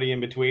some comedy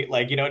in between?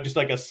 Like, just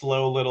like a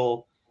slow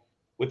little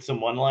with some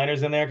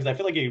one-liners in there? Because I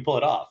feel like you can pull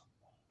it off.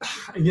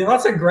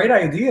 That's a great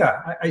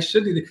idea. I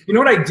should do that. You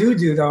know what I do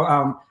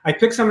though? I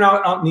pick someone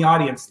out in the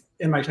audience,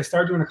 I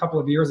started doing a couple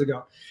of years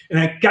ago, and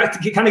I got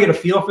to kind of get a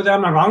feel for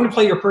them. I'm going to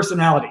play your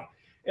personality,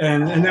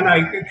 and then I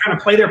kind of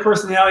play their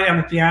personality on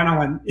the piano.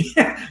 And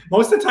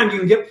most of the time, you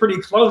can get pretty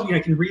close. You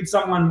can read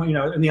someone,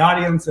 in the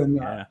audience, and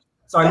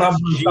so I love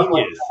stuff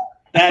like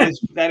that.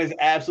 That is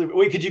absolutely.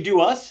 Wait, could you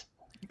do us?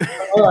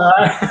 Well,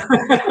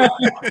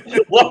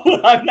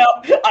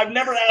 I've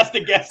never asked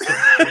a guest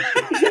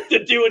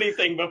to do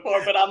anything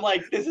before, but I'm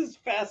like, this is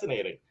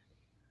fascinating.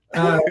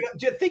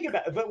 Just think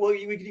about it, but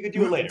you could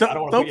do it later.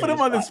 Don't put him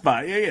on the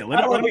spot. Yeah.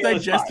 Let him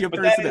digest your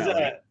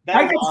personality.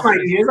 I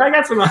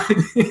got some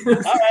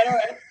ideas. All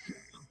right.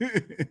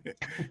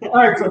 All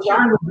right, so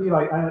John would be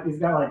like, he's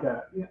got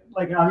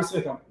like obviously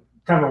like a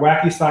kind of a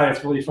wacky side.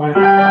 It's really fun.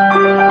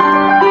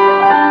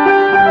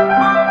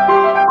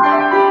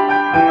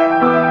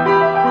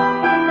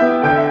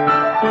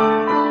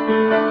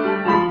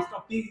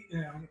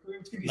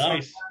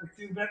 Nice.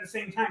 But at the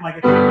same time,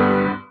 like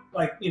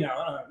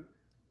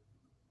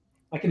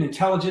an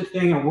intelligent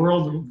thing, a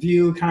world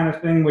view kind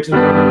of thing, which is more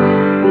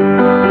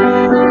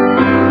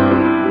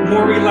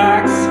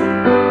relaxed.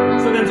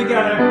 So then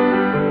together.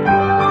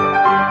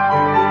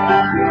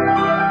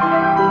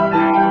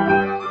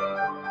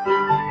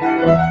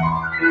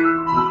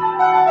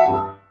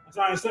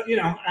 So, I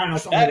don't know.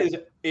 That is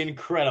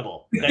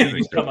incredible that you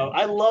just come up.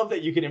 I love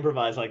that you can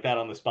improvise like that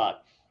on the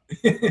spot.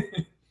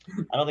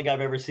 I don't think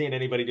I've ever seen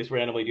anybody just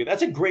randomly do.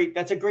 That's a great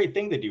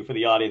thing to do for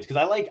the audience, because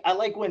I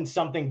like when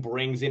something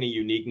brings in a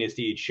uniqueness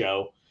to each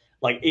show.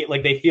 Like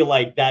they feel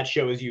like that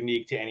show is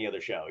unique to any other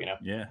show,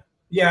 Yeah.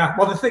 Yeah.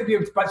 Well, the thing,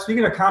 but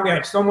speaking of comedy, I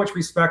have so much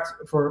respect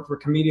for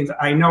comedians.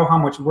 I know how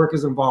much work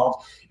is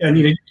involved, and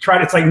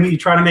it's like me. You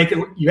try to make it.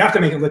 You have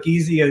to make it look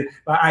easy,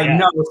 but I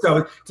know.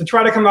 So to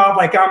try to come out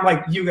like I'm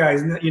like you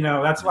guys,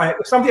 that's why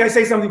I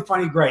say something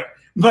funny, great.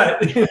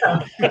 But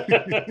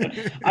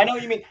I know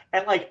what you mean.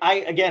 And I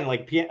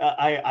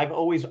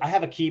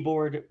have a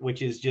keyboard,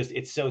 which is just,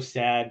 it's so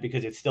sad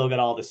because it's still got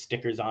all the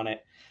stickers on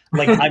it.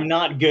 Like I'm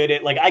not good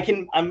at I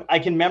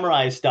can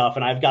memorize stuff,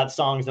 and I've got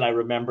songs that I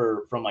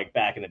remember from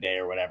back in the day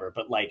or whatever,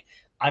 but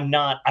I'm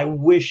not. I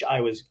wish I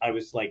was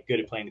good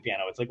at playing the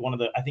piano. It's I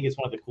think it's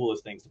one of the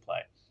coolest things to play.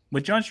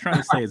 What John's trying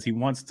to say is he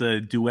wants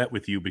to duet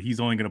with you, but he's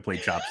only going to play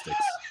chopsticks.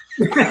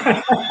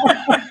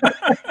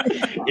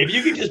 If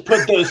you could just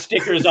put those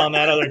stickers on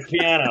that other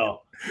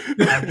piano,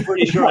 I'm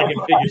pretty sure I can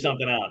figure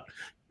something out.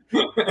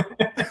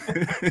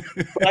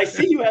 But I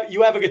see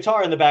you have a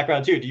guitar in the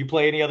background too. Do you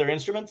play any other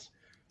instruments?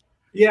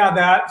 Yeah,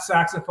 that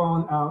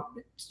saxophone.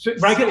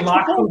 When I get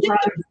locked sometimes,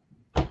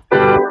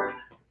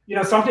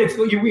 sometimes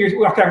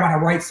you okay, I want to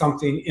write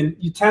something, and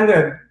you tend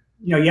to,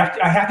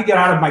 I have to get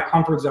out of my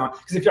comfort zone,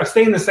 because if I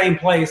stay in the same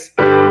place,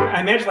 I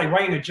imagine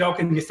writing a joke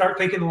and you start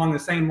thinking along the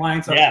same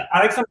lines. So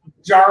I like something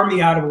to jar me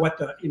out of what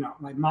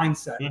my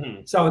mindset.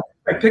 Mm-hmm. So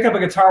I pick up a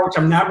guitar, which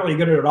I'm not really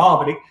good at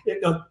all, but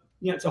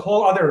it's a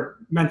whole other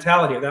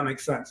mentality, if that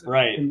makes sense.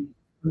 Right. And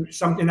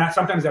something that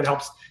sometimes that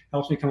helps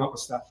me come up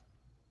with stuff.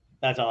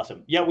 That's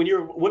awesome. Yeah. When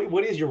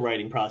what is your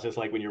writing process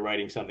like when you're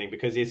writing something?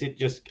 Because is it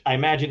just, I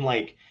imagine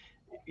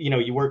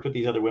you worked with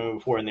these other women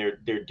before, and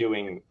they're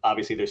doing,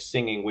 obviously they're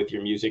singing with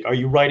your music. Are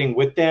you writing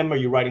with them? Are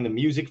you writing the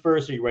music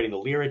first? Are you writing the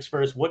lyrics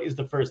first? What is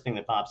the first thing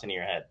that pops into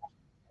your head?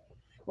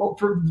 Well,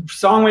 for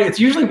songwriting, it's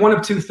usually one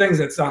of two things.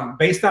 It's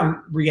based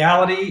on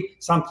reality,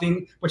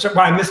 something, which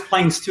I miss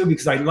Planes too,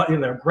 because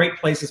they're great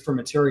places for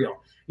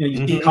material.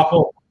 You see a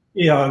couple,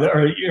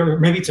 or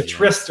maybe it's a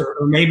tryst, or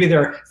maybe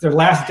their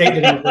last date.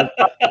 He's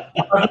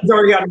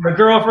already got a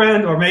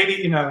girlfriend, or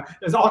maybe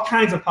there's all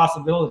kinds of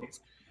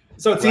possibilities.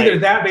 So it's either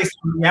that based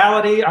on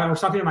reality or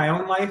something in my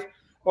own life,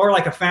 or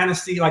like a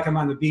fantasy, like I'm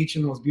on the beach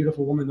and the most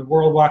beautiful woman in the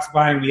world walks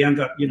by, and we end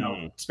up,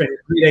 spending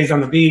 3 days on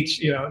the beach.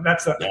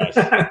 That's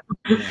a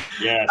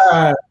yes.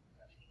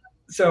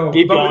 So,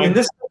 keep but going. in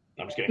this,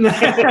 I'm just kidding. I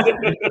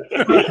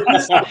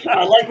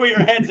like where your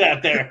head's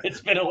at there.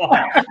 It's been a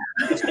while.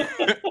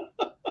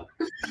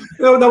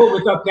 No,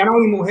 with Piano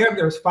y Mujer,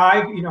 there's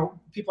 5,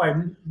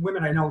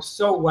 women I know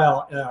so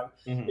well,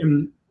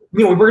 and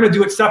we were going to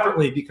do it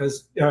separately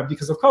because of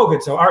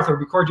COVID. So Arthur,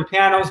 record your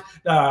pianos.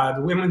 The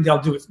women,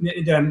 they'll do it.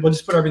 Then we'll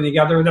just put everything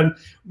together. And then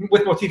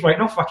with Motif, like,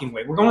 no fucking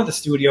way. We're going to the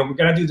studio. We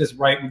got to do this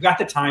right. We've got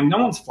the time. No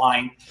one's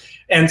flying.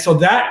 And so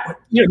that,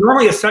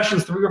 normally a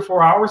session's 3 or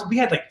 4 hours. We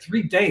had like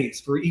 3 days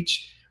for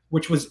each,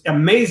 which was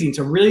amazing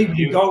to really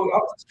go,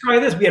 let's try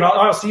this. We had,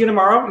 I'll see you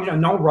tomorrow.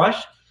 No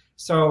rush.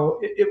 So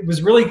it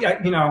was really, I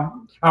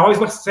always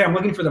like to say I'm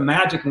looking for the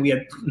magic, and we had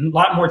a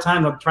lot more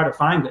time to try to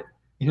find it,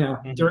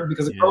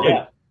 because of COVID.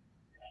 Yeah.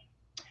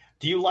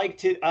 Do you like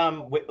to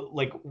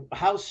like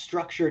how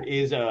structured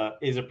is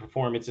a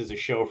performance as a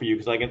show for you?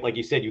 Because like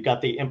you said, you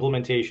got the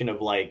implementation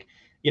of like,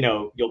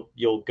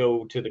 you'll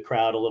go to the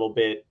crowd a little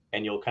bit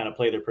and you'll kind of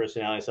play their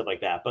personality and stuff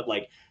like that. But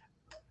like,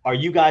 are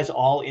you guys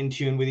all in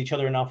tune with each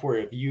other enough where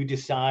if you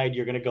decide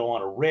you're going to go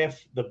on a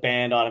riff, the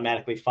band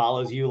automatically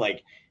follows you?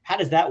 Like, how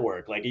does that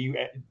work? Like, do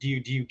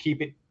you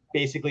keep it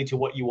basically to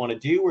what you want to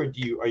do, or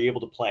are you able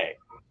to play?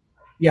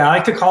 Yeah, I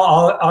like to call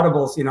all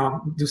audibles,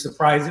 do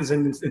surprises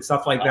and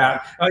stuff like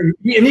that. And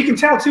you can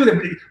tell too that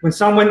when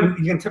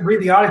you can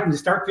read the audience and you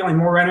start feeling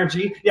more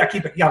energy. Yeah,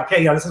 keep it. Yeah,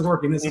 okay, yeah, this is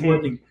working. This is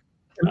working.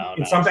 And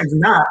nice. Sometimes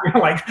not.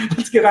 Like,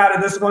 let's get out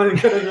of this one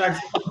and go to the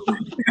next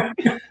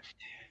one.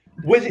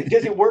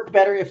 Does it work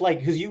better if like,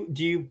 because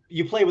you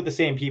play with the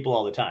same people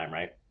all the time,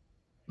 right?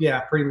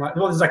 Yeah, pretty much.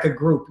 Well, it's like a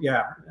group.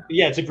 Yeah.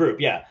 Yeah, it's a group.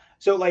 Yeah.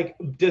 So like,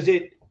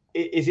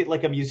 is it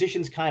like a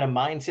musician's kind of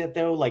mindset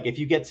though? Like if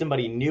you get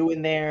somebody new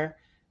in there,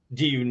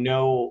 do you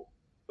know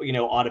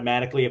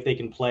automatically if they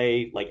can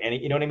play like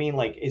any, you know what I mean?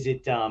 Like, is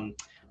it, trying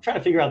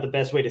to figure out the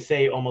best way to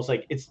say almost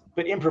like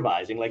but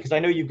improvising, like, cause I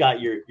know you've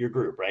got your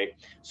group, right?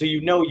 So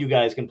you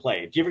guys can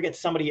play. Do you ever get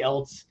somebody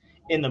else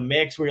in the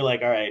mix where you're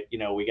like, all right,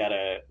 we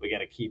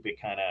gotta keep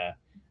it kind of,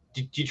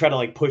 do you try to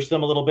like push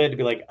them a little bit to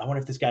be like, I wonder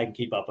if this guy can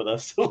keep up with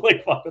us?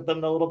 Like fuck with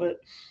them a little bit?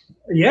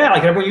 Yeah,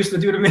 like everyone used to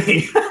do to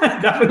me.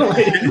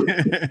 Definitely.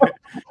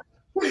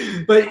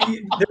 But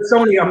there's so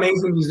many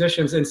amazing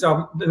musicians, and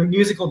so the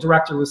musical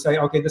director would say,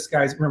 okay, this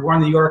guy's, we're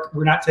in New York,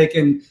 we're not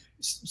taking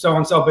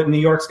so-and-so, but New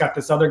York's got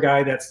this other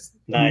guy that's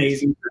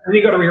amazing. And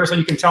you go to rehearsal,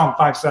 you can tell in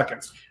 5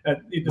 seconds that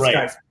this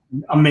guy's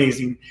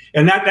amazing.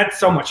 And that's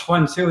so much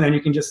fun too. And then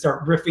you can just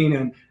start riffing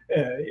and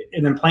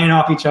then playing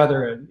off each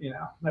other, and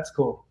that's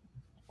cool.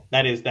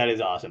 That is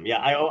awesome. Yeah,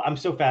 I'm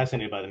so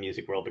fascinated by the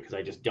music world because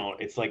I just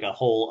don't. It's like a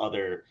whole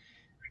other,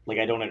 like,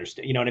 I don't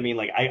understand. You know what I mean?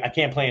 Like I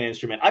can't play an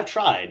instrument. I've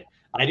tried.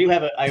 I do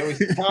have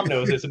Tom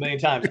knows this a million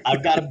times.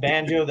 I've got a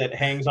banjo that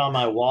hangs on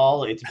my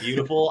wall. It's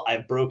beautiful.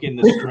 I've broken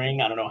the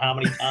string I don't know how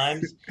many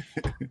times.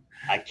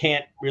 I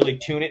can't really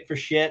tune it for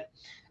shit.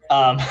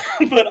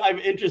 But I'm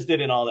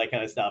interested in all that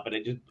kind of stuff, and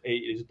it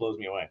just blows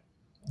me away.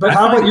 But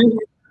how about you?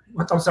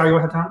 I'm sorry, go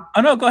ahead, Tom.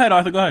 Oh no, go ahead,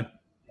 Arthur. Go ahead.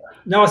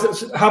 No,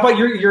 so how about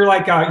your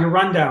like your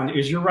rundown?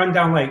 Is your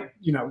rundown like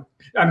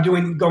I'm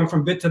going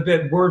from bit to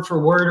bit, word for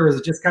word, or is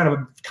it just kind of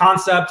a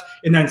concept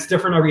and then it's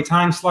different every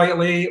time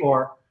slightly,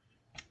 or?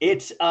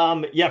 It's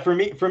for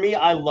me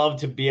I love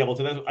to be able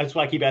to, that's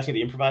why I keep asking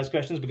the improvised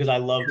questions, because I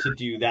love to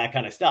do that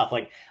kind of stuff.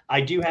 Like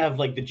I do have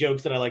like the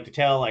jokes that I like to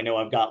tell. I know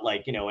I've got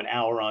like an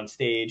hour on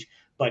stage,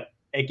 but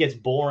it gets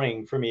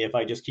boring for me if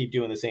I just keep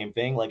doing the same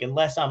thing. Like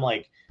unless I'm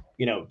like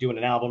doing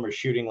an album or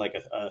shooting like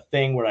a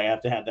thing where I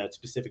have to have that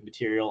specific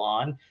material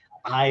on.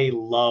 I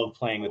love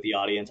playing with the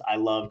audience. I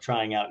love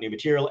trying out new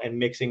material and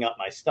mixing up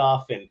my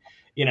stuff. And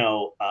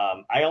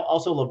I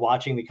also love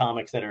watching the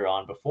comics that are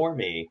on before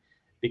me,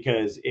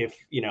 because if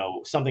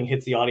something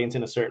hits the audience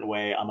in a certain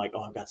way, I'm like,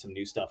 oh, I've got some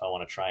new stuff I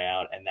want to try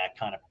out, and that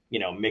kind of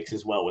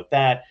mixes well with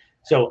that.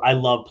 So I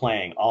love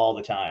playing all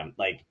the time.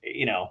 Like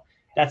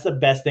that's the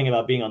best thing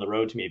about being on the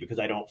road to me, because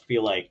I don't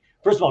feel like,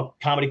 first of all,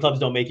 comedy clubs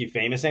don't make you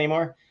famous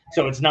anymore,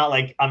 so it's not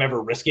like I'm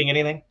ever risking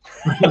anything.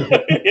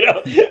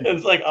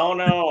 It's like, oh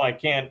no, I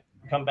can't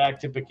come back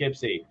to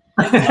Poughkeepsie.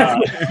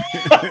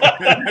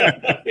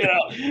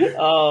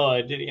 Oh,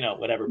 I did,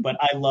 whatever. But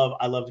I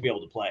love to be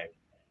able to play.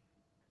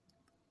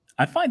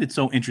 I find it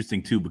so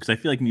interesting too, because I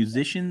feel like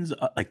musicians,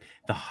 like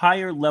the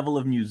higher level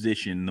of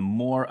musician, the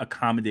more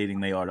accommodating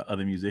they are to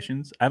other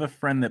musicians. I have a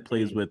friend that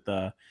plays with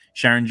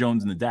Sharon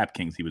Jones and the Dap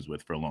Kings. He was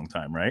with for a long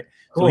time, right?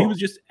 Cool. So he was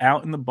just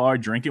out in the bar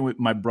drinking with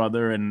my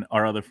brother and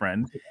our other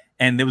friend,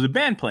 and there was a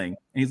band playing,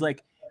 and he's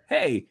like,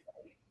 "Hey,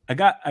 I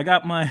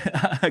got my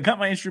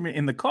instrument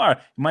in the car.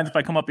 You mind if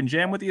I come up and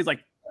jam with you?" He's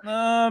like,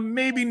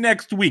 "Maybe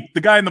next week."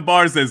 The guy in the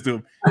bar says to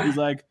him, he's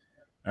like,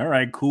 all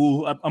right,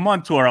 cool. I'm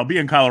on tour. I'll be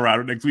in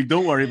Colorado next week.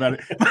 Don't worry about it.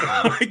 He's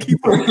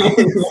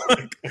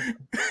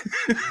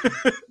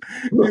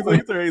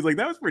like,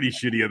 that was pretty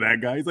shitty of that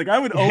guy. He's like, I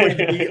would always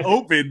be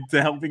open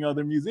to helping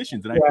other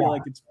musicians. And I feel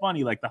like it's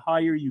funny, like the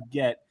higher you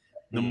get,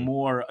 the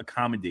more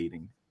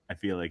accommodating I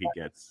feel like it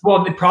gets.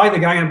 Well, probably the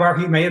guy in the bar,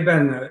 he may have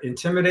been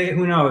intimidated.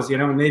 Who knows?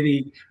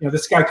 Maybe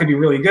this guy could be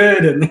really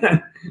good. And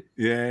then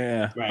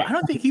right. But I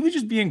don't think he was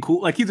just being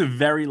cool. Like he's a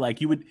very like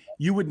you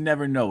would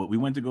never know it. We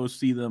went to go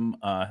see them.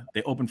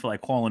 They opened for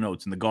like Hall &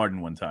 Oates in the Garden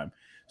one time.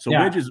 So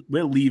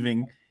we're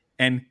leaving,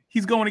 and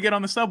he's going to get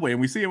on the subway,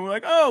 and we see him. We're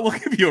like, oh, we'll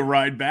give you a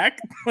ride back.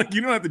 Like,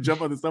 you don't have to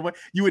jump on the subway.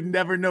 You would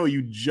never know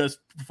you just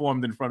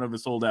performed in front of a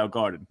sold out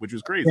garden, which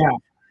was crazy.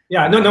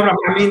 Yeah. No.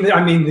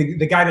 I mean,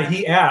 the guy that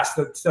he asked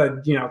that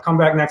said, come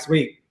back next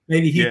week.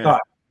 Maybe he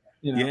thought.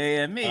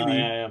 Yeah,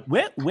 maybe.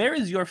 Where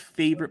is your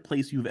favorite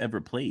place you've ever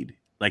played?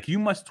 Like, you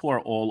must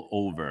tour all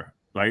over,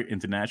 right?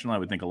 International. I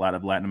would think a lot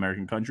of Latin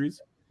American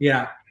countries.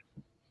 Yeah.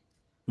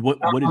 What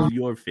is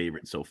your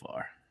favorite so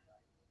far?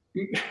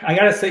 I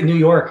gotta say, New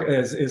York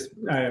is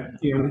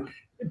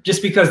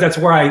just because that's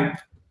where I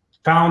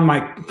found my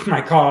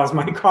cause,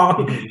 my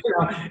calling.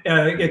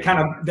 It kind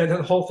of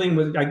the whole thing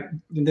was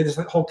this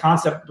whole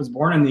concept was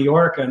born in New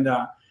York, and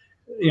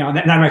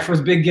my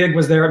first big gig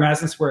was there at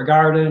Madison Square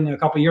Garden. A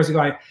couple of years ago,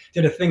 I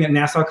did a thing at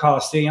Nassau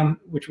Coliseum,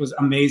 which was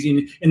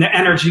amazing, and the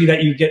energy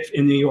that you get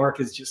in New York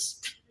is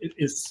just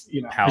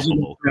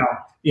palpable.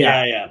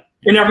 Yeah.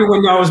 And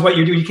everyone knows what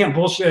you do. You can't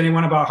bullshit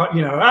anyone about,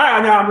 no,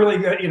 I'm really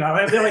good.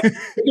 They're like,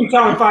 you can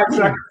tell in 5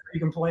 seconds if you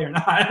can play or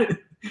not.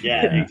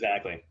 Yeah,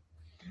 exactly.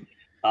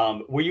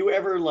 Were you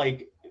ever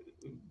like,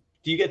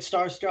 do you get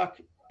starstruck?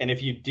 And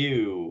if you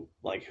do,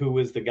 like, who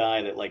was the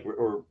guy that like,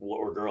 or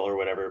girl or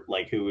whatever,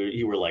 like who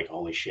you were like,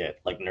 holy shit,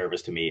 like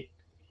nervous to meet?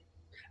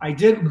 I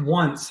did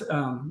once.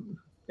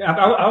 I've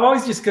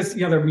always just because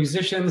they're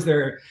musicians,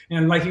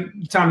 and like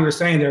Tom, you were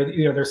saying,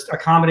 they're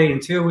accommodating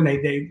too, and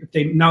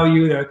they know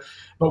you.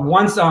 But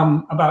once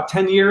about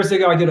 10 years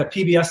ago, I did a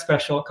PBS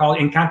special called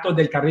Encanto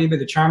del Caribe,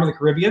 the Charm of the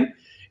Caribbean,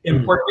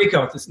 in Puerto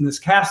Rico, in this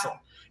castle.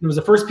 It was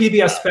the first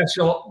PBS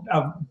special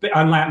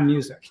on Latin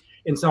music,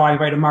 and so I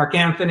invited Mark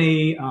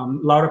Anthony,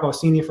 Laura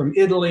Pausini from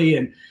Italy,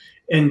 and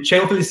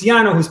Cheo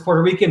Feliciano, who's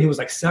Puerto Rican, who was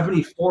like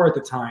 74 at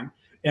the time,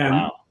 and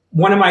wow.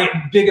 One of my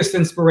biggest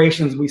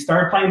inspirations. We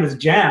started playing this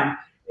jam.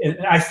 And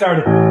I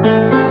started.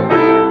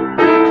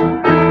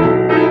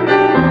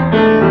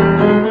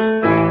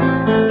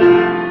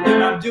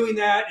 And I'm doing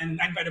that, and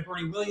I invited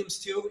Bernie Williams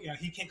too.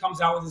 He comes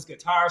out with his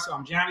guitar, so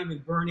I'm jamming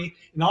with Bernie.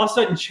 And all of a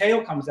sudden,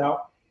 Cheo comes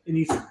out, and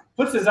he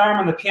puts his arm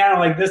on the piano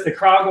like this. The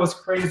crowd goes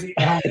crazy.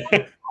 I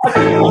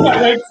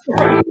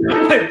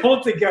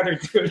pulled together,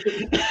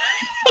 dude.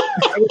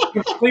 I was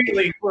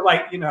completely,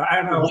 I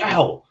don't know.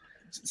 Wow.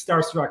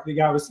 Starstruck. The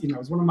guy was,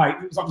 was one of my.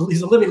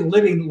 He's a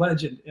living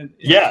legend. And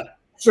yeah.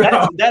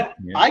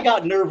 I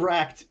got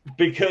nerve-wracked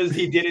because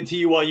he did it to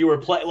you while you were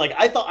playing. Like,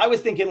 I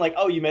was thinking like,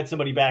 oh, you met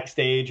somebody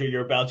backstage or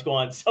you're about to go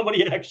on.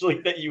 Somebody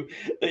actually that you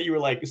were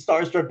like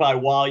starstruck by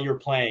while you're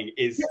playing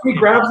is. He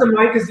grabs the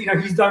mic because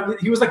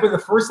he was like one of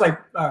the first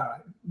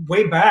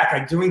way back,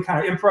 like doing kind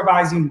of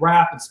improvising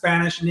rap in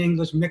Spanish and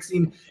English,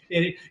 mixing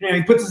it.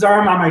 He puts his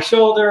arm on my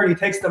shoulder and he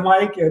takes the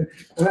mic and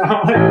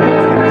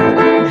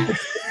I'm like.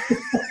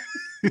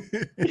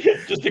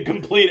 Just a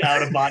complete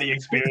out-of-body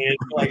experience.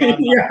 Like, I'm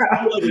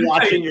like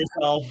watching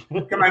yourself.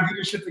 Come on, get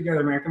your shit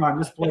together, man. Come on,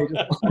 just play.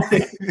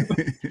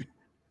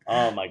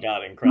 Oh my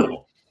God,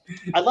 incredible.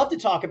 I'd love to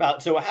talk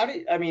about. So,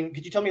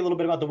 could you tell me a little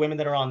bit about the women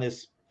that are on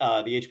this,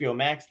 the HBO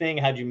Max thing?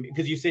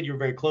 Because you said you were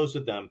very close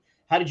with them.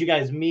 How did you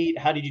guys meet?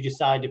 How did you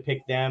decide to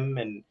pick them?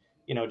 And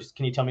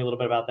can you tell me a little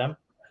bit about them?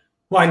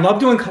 Well, I love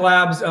doing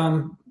collabs.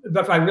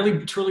 But I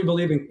really truly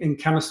believe in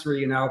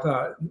chemistry.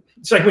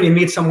 It's like when you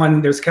meet someone,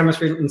 there's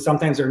chemistry, and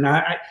sometimes they're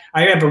not.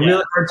 I have a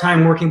really hard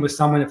time working with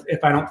someone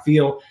if I don't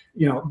feel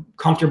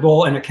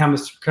comfortable in a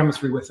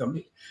chemistry with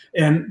them.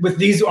 And with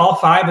these, all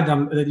 5 of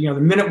them, the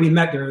minute we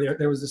met,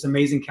 there was this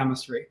amazing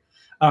chemistry.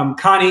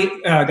 Connie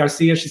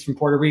Garcia, she's from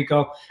Puerto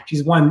Rico.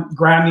 She's won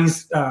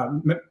Grammys,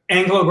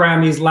 Anglo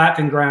Grammys,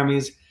 Latin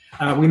Grammys.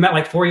 We met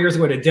like 4 years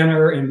ago at a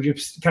dinner, and we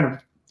just kind of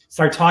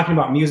started talking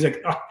about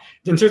music.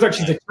 It turns out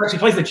she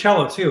plays the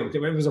cello too. It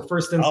was her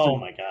first instrument. Oh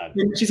my God!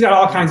 She's got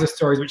all kinds of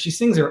stories, but she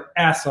sings her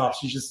ass off.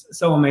 She's just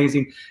so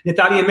amazing.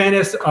 Natalia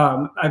Menes,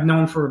 I've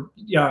known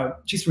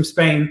she's from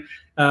Spain,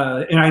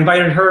 and I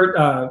invited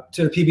her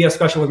to the PBS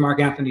special with Mark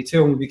Anthony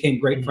too, and we became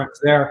great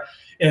friends there.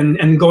 And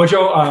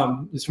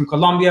Gojo is from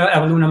Colombia.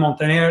 Eveluna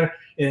Montaner,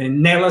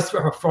 and Nelas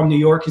from New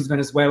York. He's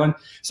Venezuelan.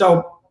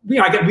 So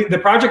the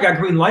project got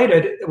green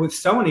lighted with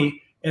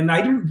Sony. And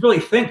I didn't really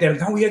think that,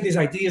 we have these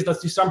ideas,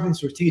 let's do something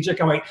strategic.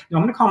 I'm like,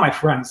 I'm going to call my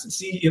friends and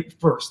see it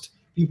first.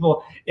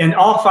 People, and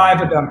all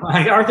 5 of them,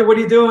 like, Arthur, what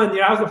are you doing?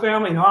 How's the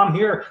family? No, I'm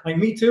here. Like,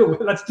 me too.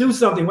 Let's do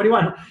something. What do you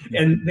want?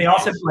 And they all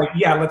said, like,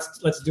 yeah,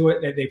 let's do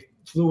it. They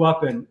flew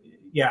up, and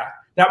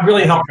that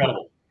really helped.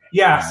 Incredible.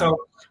 Yeah. So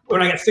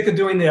when I got sick of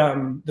doing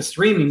the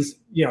streamings,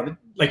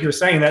 like you were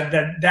saying,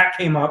 that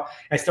came up.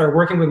 I started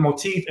working with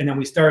Motif, and then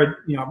we started,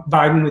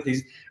 vibing with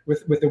these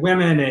with the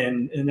women,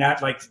 and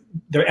that, like,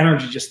 their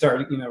energy just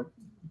started,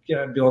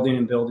 building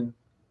and building.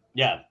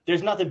 Yeah,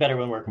 there's nothing better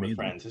when working with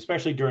friends,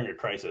 especially during a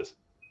crisis.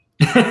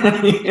 It's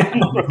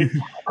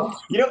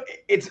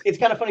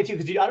kind of funny too,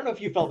 because I don't know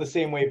if you felt the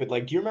same way, but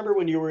like, do you remember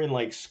when you were in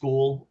like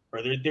school,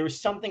 or there was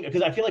something?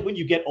 Because I feel like when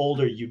you get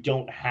older, you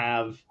don't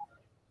have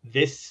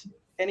this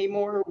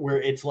anymore,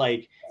 where it's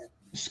like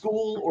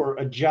school or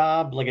a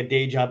job, like a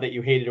day job that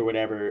you hated or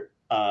whatever.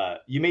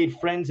 You made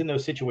friends in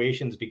those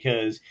situations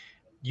because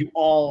you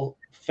all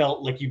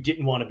felt like you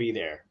didn't want to be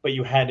there, but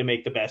you had to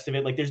make the best of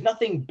it. Like there's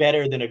nothing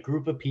better than a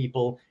group of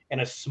people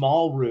in a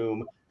small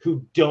room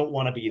who don't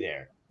want to be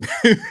there.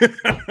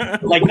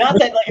 Like not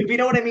that, like, you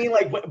know what I mean?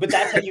 Like, but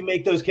that's how you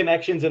make those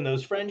connections and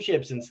those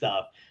friendships and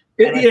stuff.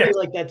 And I feel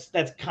like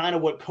that's kind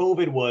of what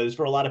COVID was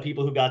for a lot of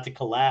people who got to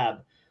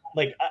collab.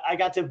 Like I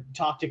got to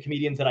talk to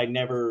comedians that I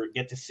never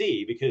get to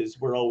see because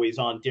we're always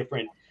on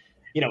different,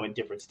 you know, in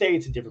different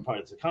states, in different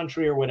parts of the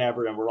country or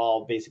whatever. And we're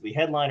all basically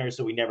headliners.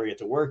 So we never get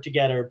to work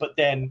together. But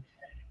then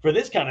for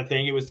this kind of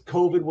thing,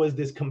 COVID was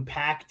this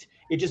compact,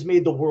 it just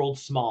made the world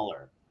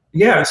smaller.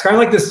 Yeah. It's kind of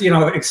like this, you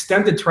know,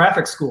 extended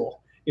traffic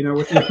school. You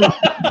know,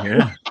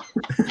 yeah.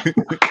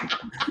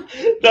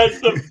 That's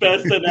the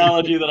best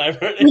analogy that I've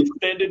heard.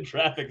 Extended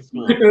traffic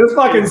school. This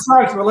fucking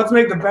sucks, but let's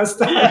make the best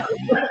time.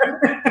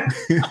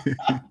 Yeah.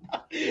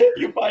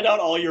 You find out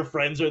all your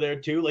friends are there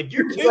too. Like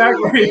you're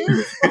exactly.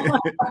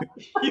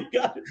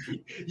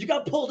 You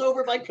got pulled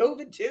over by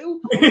COVID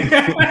too.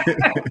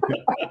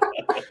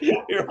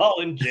 You're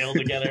all in jail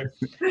together.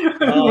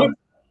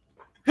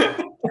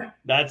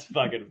 That's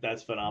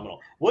phenomenal.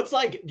 What's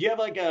like, do you have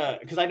like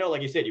because I know,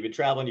 like you said, you've been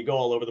traveling, you go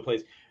all over the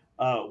place.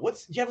 Do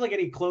you have like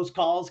any close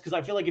calls? Because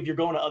I feel like if you're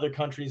going to other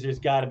countries, there's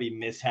got to be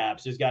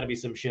mishaps. There's got to be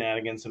some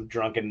shenanigans, some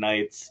drunken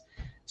nights,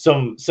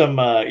 some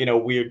you know,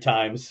 weird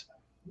times.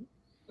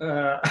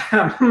 Let's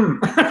do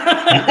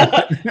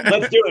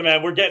it,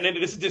 man. We're getting into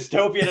this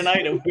dystopia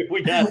tonight, and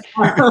we got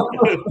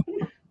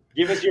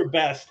give us your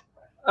best.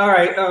 All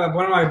right,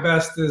 one of my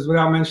best is,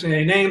 without mentioning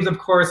any names, of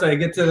course, I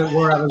get to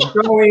where I was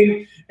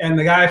going, and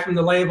the guy from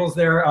the labels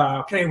there,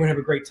 okay, we're going to have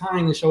a great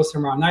time. The show's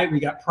tomorrow night. We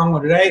got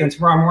promo today, and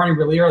tomorrow morning,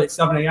 really early at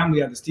 7 a.m., we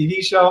have this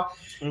TV show.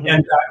 Mm-hmm.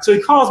 And so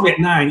he calls me at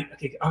 9.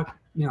 Okay,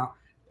 you know,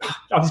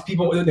 all these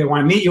people, they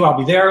want to meet you. I'll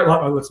be there.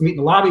 Let's meet in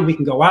the lobby. We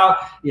can go out.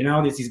 You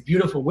know, there's these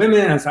beautiful women.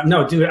 And I said,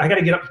 no, dude, I got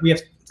to get up. We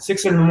have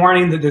 6 in the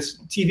morning. This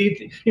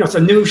TV, you know, it's a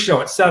news show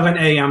at 7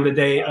 a.m. the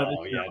day.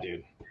 Oh, yeah,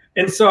 dude.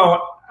 And so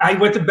I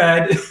went to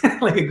bed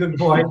like a good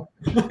boy.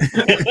 I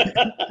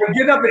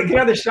get out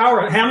of the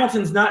shower.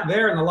 Hamilton's not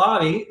there in the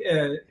lobby.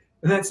 And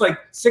then it's like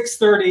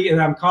 6:30,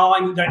 and I'm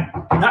calling.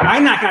 I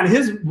knock on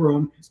his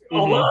room.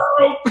 Hello.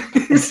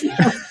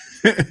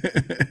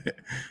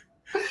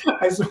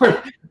 I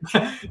swear.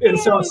 And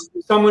so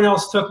someone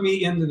else took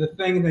me into the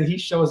thing, and then he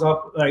shows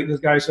up. Like this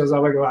guy shows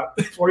up like about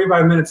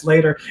 45 minutes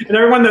later, and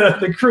everyone,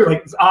 the crew,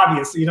 like it's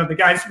obvious. You know, the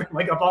guy's been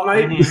like up all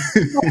night.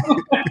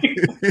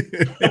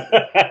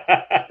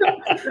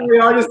 And we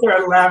all just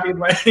started laughing.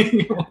 Like,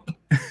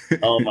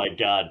 oh my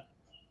god,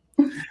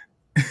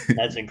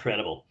 that's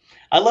incredible.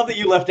 I love that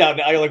you left out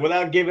now. You're like,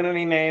 without giving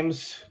any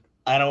names.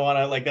 I don't want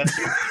to, like, that's.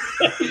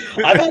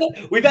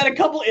 We've had a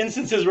couple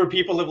instances where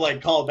people have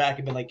like called back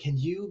and been like, "Can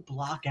you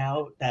block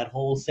out that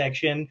whole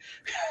section?"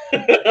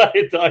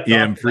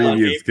 In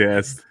previous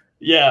guest.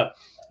 Yeah,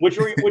 which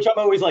I'm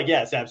always like,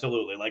 yes,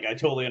 absolutely. Like, I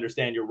totally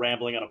understand you're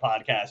rambling on a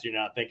podcast. You're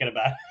not thinking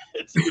about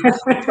it.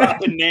 It's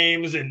dropping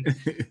names and,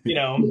 you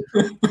know,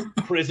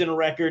 prison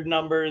record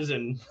numbers,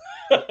 and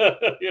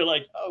you're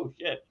like, oh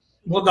shit.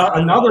 Well,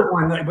 another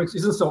one, which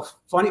isn't so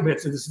funny, but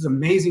this is an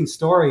amazing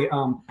story.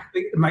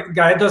 My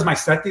guy does my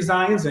set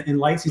designs and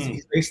lights.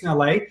 He's based in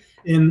LA.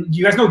 And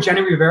you guys know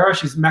Jenny Rivera?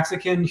 She's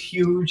Mexican,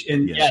 huge,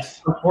 and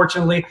yes,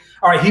 unfortunately,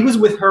 all right. He was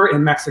with her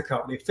in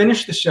Mexico. They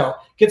finished the show,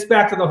 gets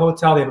back to the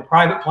hotel. They have a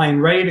private plane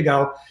ready to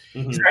go.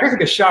 He's trying to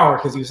take a shower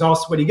because he was all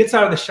sweaty. He gets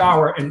out of the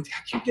shower and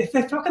they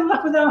fucking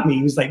left without me.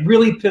 He was like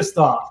really pissed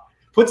off.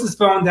 Puts his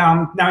phone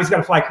down. Now he's got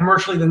to fly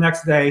commercially the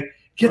next day.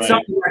 Gets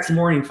up the next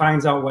morning,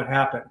 finds out what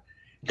happened.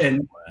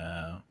 And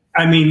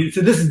I mean,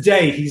 to this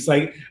day, he's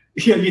like,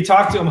 you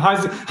talk to him,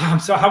 how's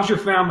your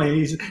family?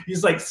 And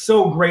he's like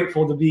so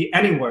grateful to be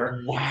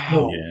anywhere.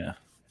 Wow.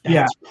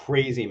 That's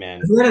crazy,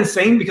 man. Isn't that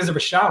insane? Because of a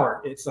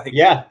shower. It's like,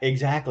 yeah,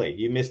 exactly.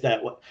 You missed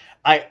that.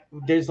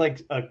 There's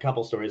like a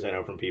couple stories I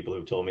know from people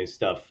who've told me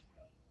stuff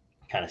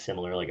kind of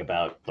similar, like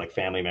about like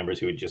family members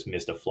who had just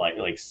missed a flight,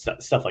 like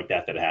stuff like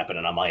that happened.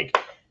 And I'm like,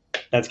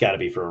 that's got to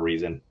be for a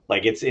reason.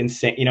 Like, it's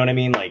insane. You know what I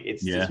mean? Like,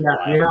 it's just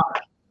wild.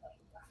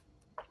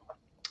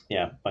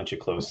 Yeah, a bunch of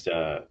close,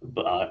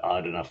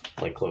 odd enough,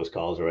 like close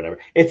calls or whatever.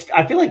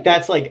 I feel like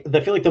that's like,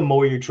 I feel like the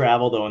more you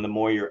travel though, and the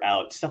more you're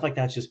out, stuff like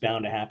that's just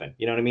bound to happen.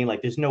 You know what I mean?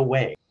 Like, there's no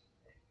way.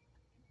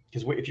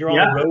 Because if you're on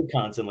the road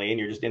constantly and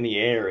you're just in the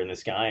air and the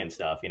sky and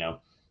stuff, you know.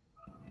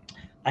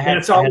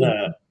 I'm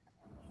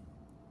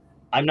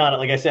not,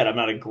 like I said, I'm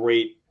not a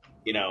great,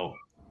 you know,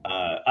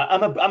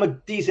 I'm a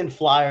decent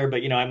flyer,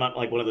 but you know, I'm not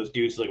like one of those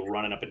dudes like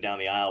running up and down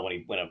the aisle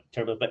when a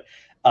turbulence. But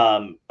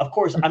of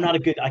course,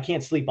 I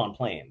can't sleep on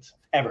planes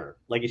ever.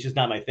 Like, it's just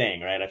not my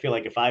thing, right? I feel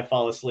like if I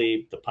fall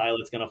asleep, the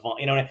pilot's gonna fall.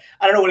 You know, I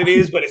don't know what it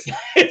is, but it's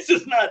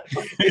just not.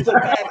 It's a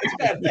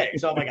bad thing.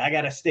 So I'm like, I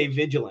gotta stay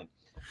vigilant.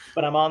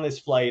 But I'm on this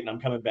flight and I'm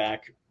coming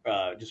back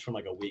just from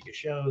like a week of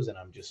shows, and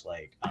I'm just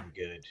like, I'm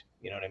good.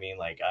 You know what I mean?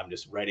 Like, I'm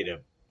just ready to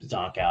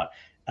zonk out,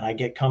 and I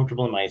get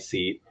comfortable in my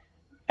seat.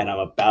 And I'm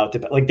about to,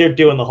 like, they're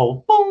doing the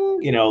whole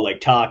boom, you know,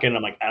 like talking.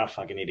 I'm like, I don't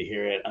fucking need to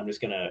hear it. I'm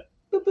just going to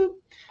boop, boop.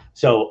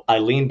 So I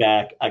lean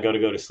back, I go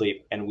to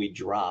sleep, and we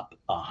drop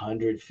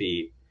 100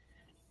 feet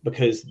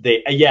because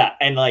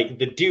and like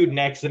the dude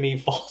next to me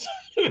falls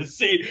out of the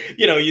seat.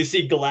 You know, you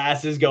see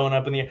glasses going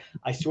up in the air.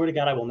 I swear to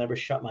God, I will never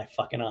shut my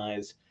fucking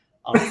eyes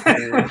on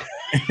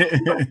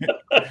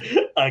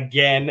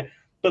again.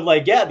 But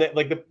like, yeah,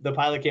 the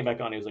pilot came back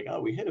on. He was like,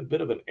 "Oh, we hit a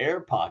bit of an air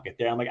pocket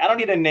there." I'm like, "I don't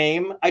need a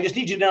name. I just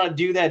need you to not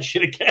do that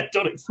shit again.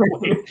 Don't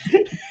explain."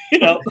 You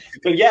know.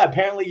 But yeah,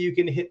 apparently you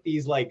can hit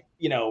these like,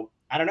 you know,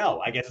 I don't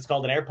know. I guess it's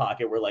called an air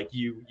pocket where like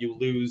you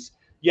lose.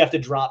 You have to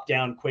drop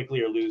down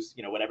quickly or lose,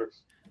 you know, whatever.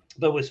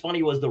 But what's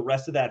funny was the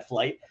rest of that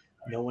flight,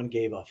 no one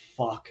gave a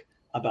fuck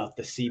about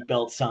the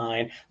seatbelt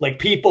sign. Like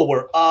people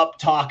were up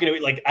talking to me.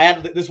 Like I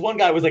had this one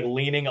guy was like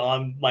leaning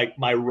on like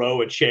my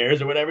row of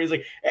chairs or whatever. He's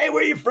like, "Hey,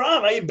 where you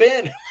from? How you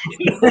been?"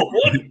 No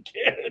one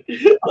cared.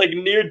 Like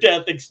near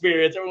death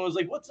experience. Everyone was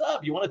like, "What's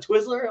up? You want a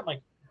Twizzler?" I'm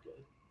like,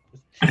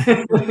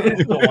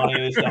 "Don't want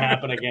any of this to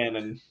happen again."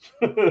 And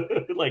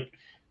like,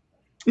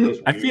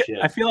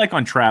 I feel like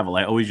on travel,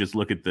 I always just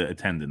look at the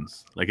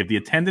attendants. Like if the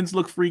attendants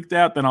look freaked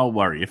out, then I'll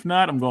worry. If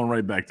not, I'm going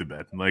right back to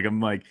bed. Like I'm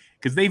like,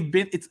 because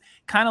it's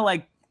kind of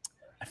like,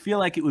 I feel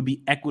like it would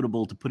be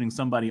equitable to putting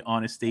somebody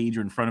on a stage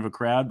or in front of a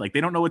crowd. Like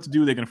they don't know what to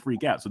do. They're going to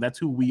freak out. So that's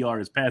who we are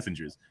as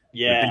passengers.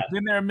 Yeah. They've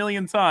been there a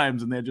million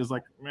times and they're just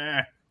like,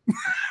 meh.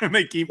 And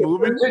they keep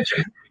moving. Do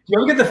you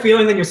ever get the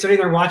feeling that you're sitting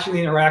there watching the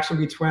interaction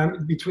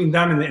between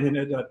them and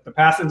the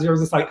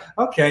passengers? It's like,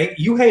 okay,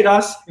 you hate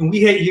us and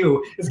we hate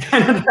you. It's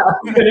kind of that,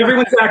 and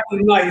everyone's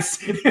acting nice.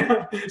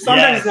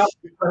 Sometimes, not,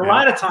 but a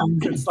lot of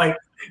times, it's like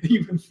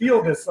you can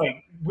feel this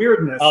like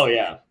weirdness. Oh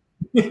yeah,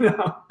 you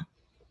know.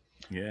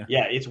 Yeah,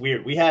 it's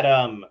weird. We had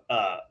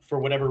for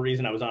whatever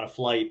reason, I was on a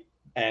flight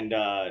and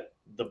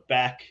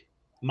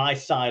my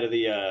side of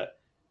the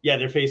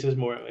their face is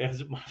more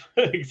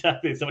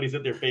exactly. Somebody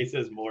said their face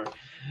is more.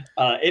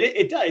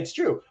 It's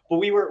true. But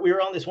we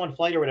were on this one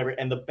flight or whatever,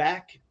 and the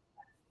back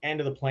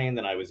end of the plane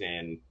that I was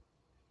in,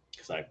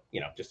 because I,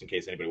 you know, just in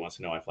case anybody wants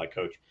to know, I fly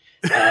coach.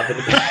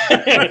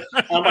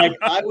 I'm like,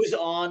 I was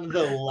on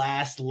the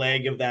last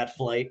leg of that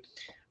flight.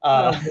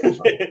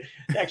 They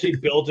actually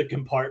built a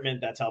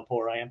compartment. That's how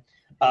poor I am.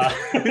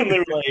 And they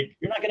were like,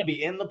 "You're not going to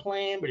be in the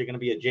plane, but you're going to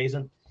be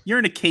adjacent." You're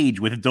in a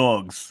cage with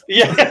dogs.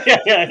 Yeah.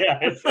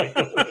 It's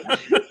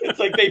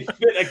like they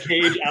fit a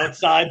cage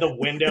outside the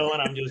window,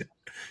 and I'm just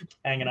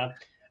hanging out.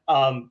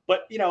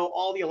 But you know,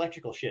 all the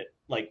electrical shit,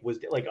 like was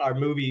like our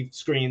movie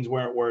screens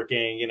weren't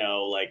working. You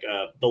know, like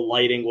the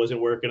lighting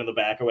wasn't working in the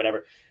back or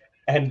whatever.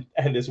 And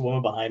this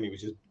woman behind me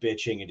was just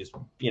bitching and just,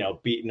 you know,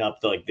 beating up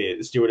the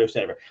stewardess,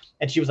 whatever.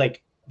 And she was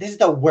like, "This is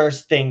the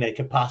worst thing that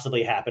could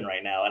possibly happen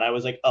right now." And I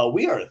was like, "Oh,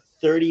 we are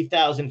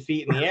 30,000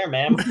 feet in the air,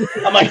 ma'am."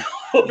 I'm like,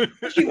 "Oh,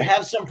 you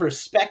have some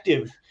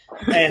perspective."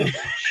 And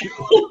she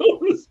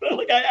was,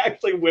 like, I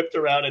actually whipped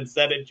around and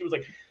said it. She was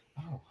like,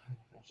 "Oh,"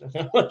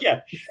 I'm like,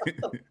 "Yeah, shut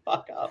the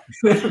fuck up."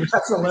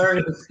 That's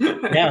hilarious.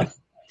 Yeah,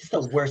 it's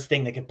the worst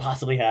thing that could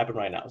possibly happen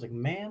right now. I was like,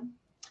 "Ma'am,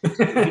 you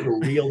need to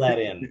reel that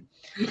in."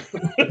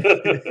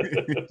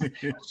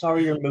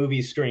 Sorry, your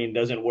movie screen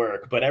doesn't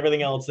work, but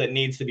everything else that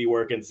needs to be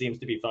working seems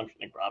to be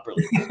functioning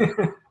properly.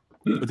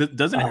 But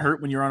doesn't it hurt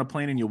when you're on a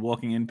plane and you're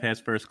walking in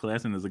past first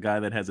class and there's a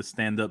guy that has a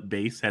stand-up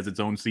base, has its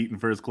own seat in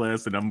first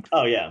class, and and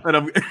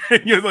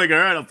you're like, "All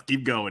right, I'll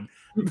keep going."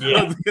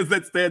 Yeah, because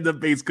that stand-up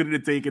base couldn't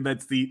have taken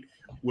that seat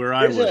where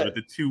I was with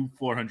the two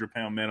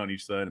 400-pound men on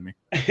each side of me.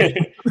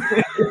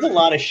 There's a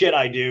lot of shit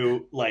I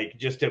do, like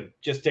just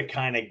to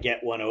kind of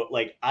get one.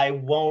 Like I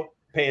won't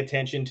pay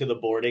attention to the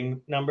boarding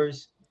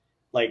numbers.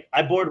 Like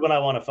I board when I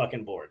want to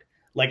fucking board.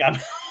 Like I'm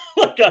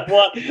like I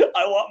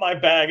want my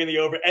bag in the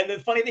over. And the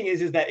funny thing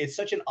is that it's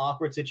such an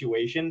awkward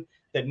situation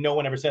that no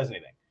one ever says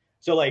anything.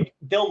 So like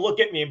they'll look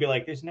at me and be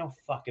like, "There's no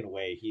fucking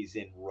way he's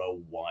in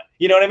row 1."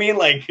 You know what I mean?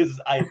 Like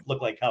because I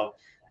look like how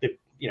the,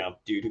 you know,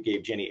 dude who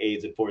gave Jenny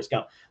AIDS in Forrest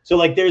Gump. So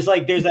like there's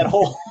that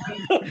whole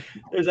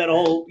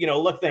you know,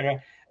 look thing. Right?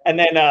 And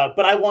then,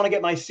 but I want to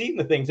get my seat in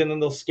the things, and then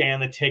they'll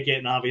scan the ticket,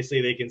 and obviously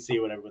they can see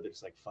whatever. But they're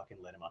just like, "Fucking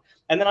let him on."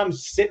 And then I'm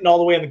sitting all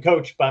the way in the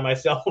coach by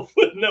myself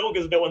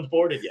because no one's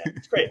boarded yet.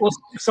 It's great. Well,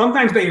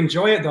 sometimes they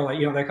enjoy it though. Like,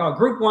 you know, they call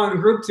group 1,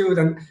 group 2.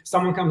 Then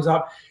someone comes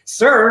up,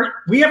 "Sir,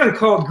 we haven't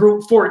called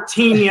group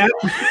 14 yet."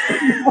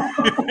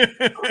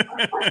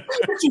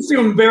 Just to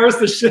embarrass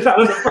the shit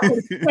out of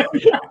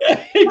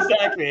the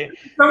Exactly.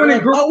 Someone in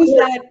group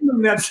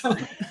that's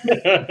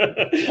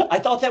I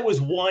thought that was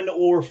 1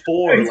 or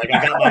 4. Like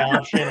I got my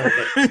option.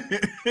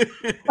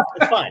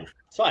 It's fine.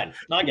 It's fine.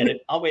 No, I get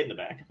it. I'll wait in the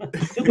back.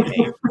 Still the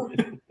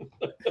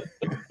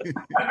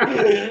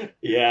game.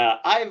 Yeah,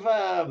 I've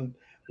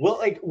well,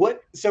 like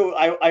what? So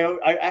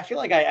I feel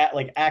like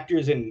like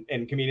actors and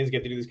comedians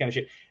get to do this kind of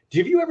shit.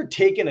 Have you ever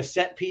taken a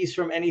set piece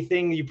from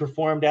anything you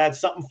performed at,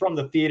 something from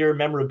the theater,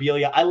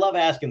 memorabilia? I love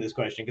asking this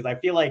question because I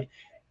feel like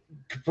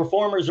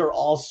performers are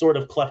all sort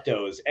of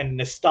kleptos and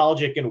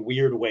nostalgic in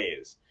weird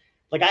ways.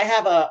 Like I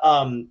have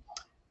a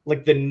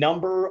like the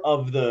number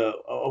of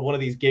one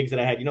of these gigs that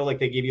I had, you know, like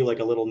they give you like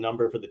a little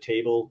number for the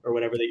table or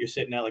whatever that you're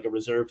sitting at, like a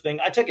reserve thing.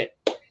 I took it.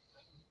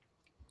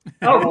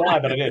 I don't know why,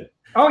 but I did.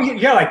 Oh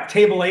yeah, like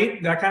Table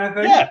 8, that kind of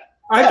thing. Yeah.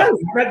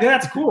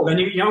 That's cool.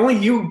 And only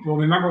you will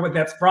remember what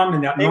that's from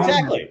in that moment.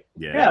 Exactly.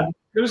 Yeah.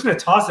 They're just gonna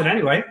toss it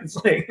anyway. It's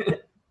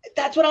like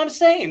that's what I'm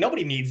saying.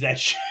 Nobody needs that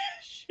shit.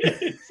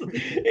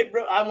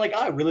 I'm like,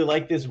 I really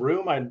like this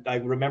room. I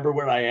remember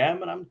where I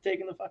am, and I'm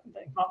taking the fucking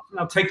thing.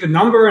 I'll take the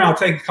number, and I'll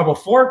take a couple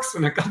forks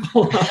and a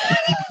couple.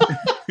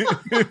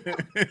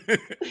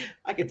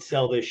 I could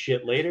sell this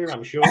shit later.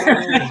 I'm sure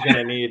he's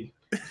gonna need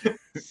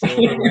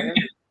silverware.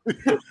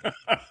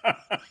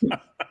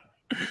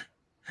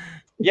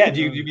 Yeah,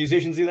 do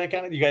musicians do that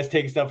kind of? Do you guys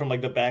take stuff from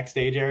like the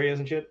backstage areas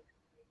and shit?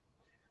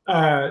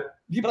 I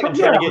feel like I'm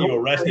trying to get you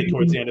arrested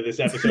towards the end of this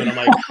episode. I'm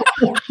like,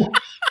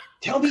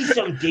 tell me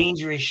some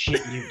dangerous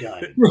shit you've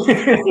done.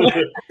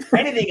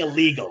 Anything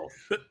illegal.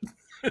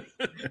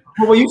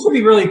 Well, what used to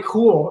be really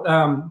cool,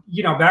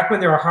 back when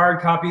there were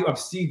hard copy of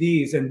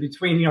CDs, and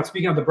between,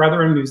 speaking of the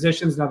brethren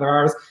musicians and other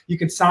artists, you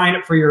could sign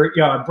it for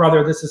your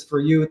brother. This is for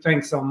you.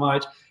 Thanks so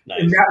much.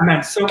 Nice. And that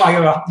meant so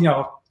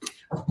much.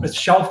 A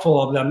shelf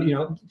full of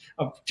them,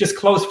 of just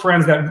close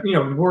friends that,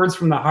 words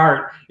from the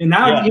heart. And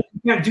now you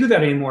can't do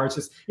that anymore. It's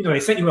just, they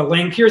sent you a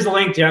link. Here's the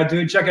link,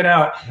 dude. Check it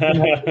out. That's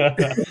not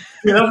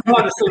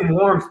the same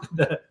warmth.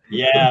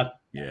 Yeah.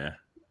 Yeah.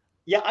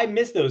 I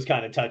miss those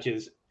kind of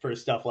touches for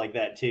stuff like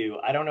that too.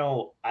 I don't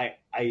know. I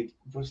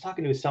was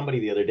talking to somebody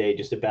the other day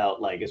just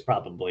about like, it's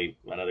probably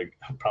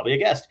a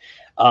guest.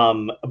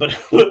 But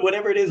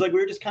whatever it is, like, we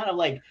were just kind of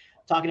like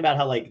talking about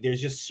how like, there's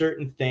just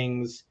certain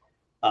things,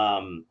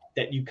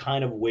 that you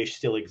kind of wish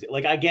still exist.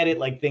 Like, I get it,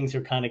 like things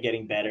are kind of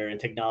getting better and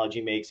technology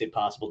makes it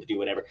possible to do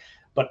whatever,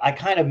 but I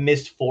kind of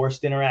missed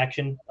forced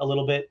interaction a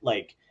little bit,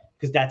 like,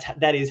 because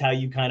that is how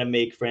you kind of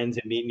make friends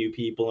and meet new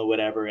people and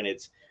whatever. And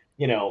it's,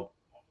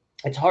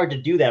 it's hard to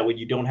do that when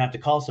you don't have to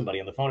call somebody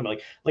on the phone.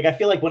 Like I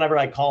feel like whenever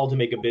I call to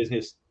make a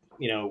business,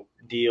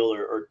 deal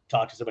or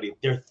talk to somebody,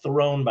 they're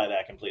thrown by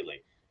that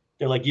completely.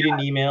 They're like, you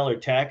didn't email or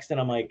text. And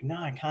I'm like, no,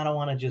 I kind of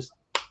want to just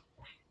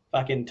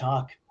fucking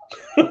talk.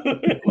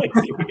 Like,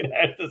 see if we can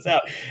hash this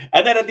out.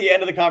 And then at the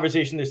end of the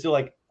conversation, they're still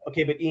like,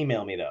 okay, but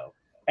email me though.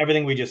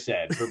 Everything we just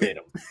said,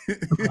 verbatim.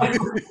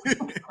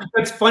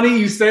 It's funny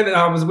you say that.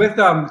 I was with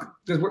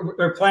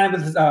we're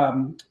planning with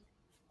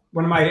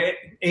one of my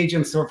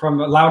agents from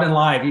Loud and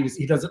Live.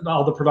 He does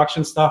all the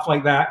production stuff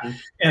like that,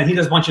 and he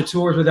does a bunch of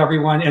tours with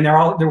everyone. And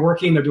they're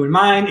working. They're doing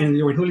mine, and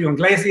they're doing Julio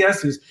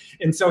Iglesias.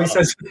 He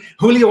says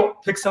Julio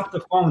picks up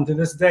the phone to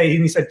this day,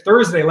 and he said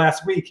Thursday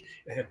last week,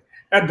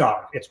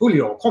 Edgar, it's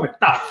Julio. ¿Cómo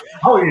estás?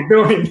 How are you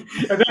doing?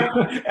 And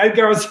then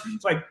Edgar was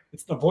like,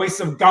 it's the voice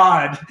of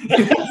God.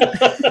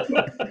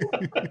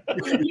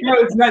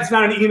 It's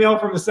not an email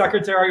from the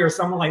secretary or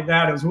someone like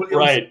that. It was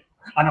Julio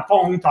on a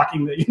phone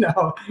talking to,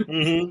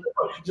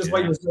 just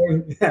like you were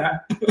saying. Yeah.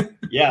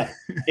 Yeah.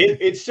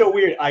 It's so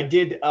weird. I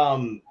did,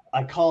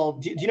 I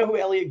called, do you know who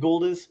Elliot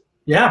Gould is?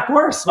 Yeah, of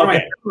course.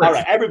 Okay. All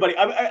right. Everybody,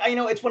 I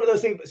know it's one of those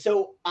things.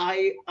 So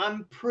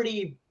I'm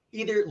pretty...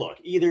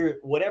 Either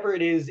whatever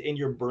it is in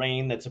your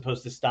brain that's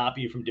supposed to stop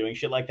you from doing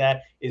shit like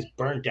that is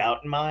burnt out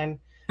in mine,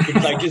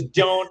 because I just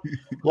don't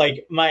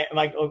like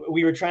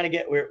we were trying to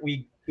get where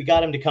we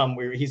got him to come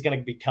where he's going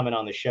to be coming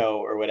on the show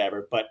or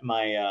whatever. But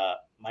my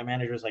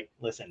manager was like,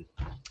 listen,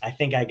 I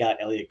think I got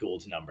Elliot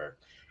Gould's number.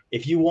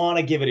 If you want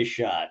to give it a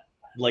shot,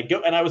 like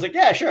go. And I was like,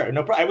 yeah, sure.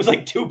 No problem. It was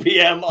like 2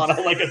 p.m. on a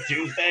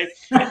Tuesday.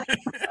 Why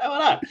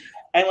not?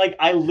 And like,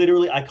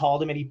 I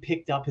called him and he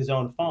picked up his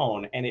own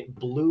phone, and it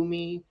blew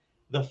me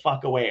the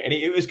fuck away. And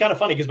it was kind of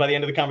funny because by the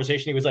end of the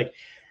conversation, he was like,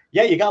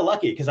 yeah, you got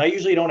lucky because I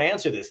usually don't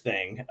answer this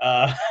thing.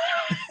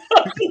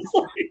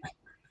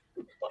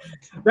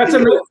 That's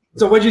amazing.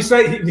 So what'd you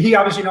say? He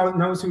obviously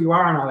knows who you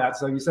are and all that.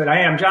 So you said, I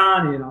am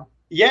John,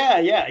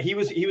 Yeah. He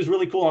was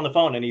really cool on the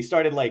phone, and he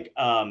started like,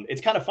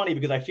 it's kind of funny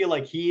because I feel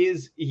like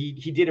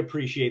he did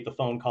appreciate the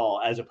phone call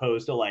as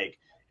opposed to like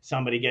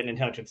somebody getting in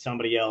touch with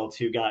somebody else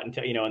who got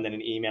into, and then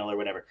an email or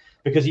whatever,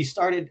 because he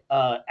started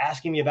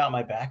asking me about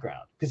my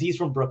background because he's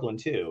from Brooklyn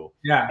too.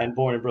 Yeah. And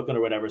born in Brooklyn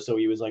or whatever. So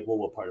he was like, well,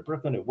 what part of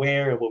Brooklyn and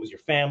where, and what was your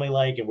family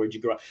like? And where'd you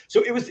grow up?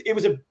 So it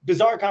was a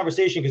bizarre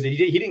conversation because he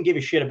didn't give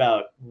a shit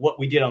about what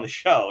we did on the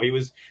show. He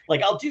was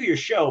like, I'll do your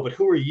show, but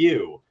who are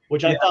you?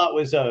 Which I thought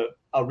was a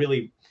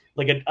really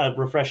like a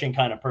refreshing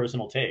kind of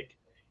personal take.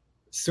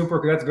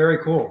 Super. That's very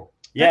cool.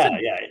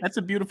 That's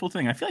a beautiful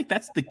thing. I feel like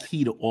that's the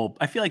key to all.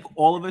 I feel like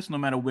all of us, no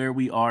matter where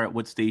we are at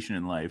what station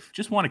in life,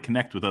 just want to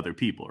connect with other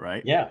people,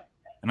 right? Yeah.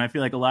 And I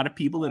feel like a lot of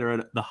people that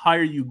are the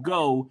higher you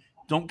go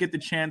don't get the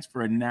chance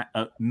for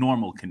a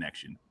normal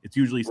connection. It's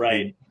usually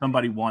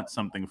somebody wants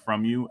something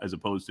from you as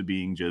opposed to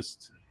being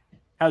just,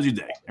 how's your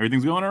day?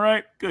 Everything's going all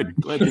right? Good.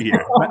 Glad to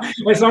hear.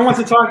 Like someone wants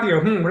to talk to you.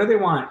 What do they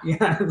want?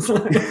 Yeah.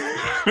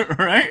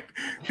 Right.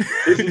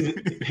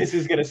 This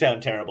is gonna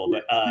sound terrible,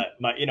 but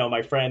one of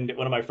my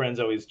friends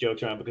always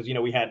jokes around because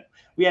we had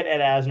Ed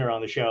Asner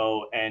on the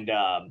show, and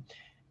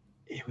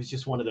it was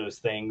just one of those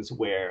things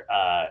where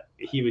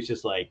he was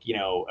just like,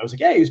 I was like,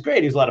 yeah, he was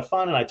great, he was a lot of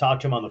fun, and I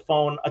talked to him on the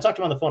phone.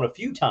 A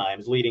few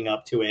times leading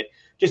up to it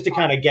just to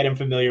kind of get him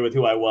familiar with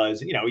who I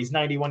was. He's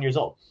 91 years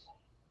old.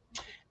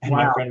 And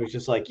my friend was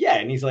just like, yeah.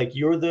 And he's like,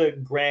 you're the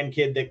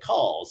grandkid that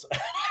calls.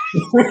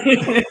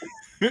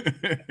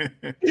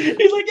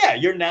 He's like, yeah,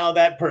 you're now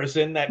that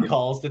person that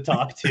calls to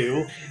talk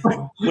to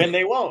when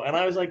they won't. And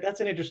I was like, that's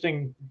an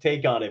interesting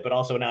take on it. But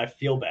also now I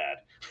feel bad.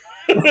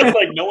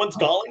 Like no one's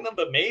calling them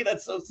but me.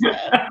 That's so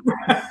sad.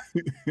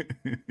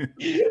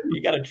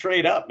 You got to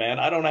trade up, man.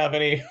 I don't have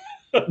any.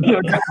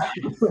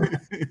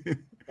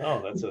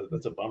 Oh, that's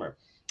a bummer.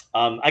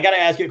 I got to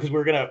ask you because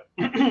we're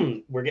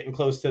getting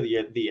close to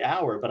the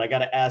hour, but I got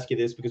to ask you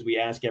this because we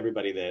ask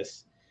everybody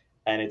this,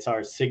 and it's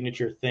our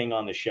signature thing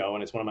on the show,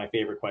 and it's one of my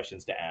favorite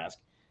questions to ask.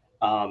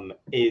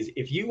 Is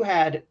if you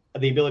had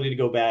the ability to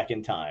go back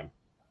in time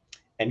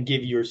and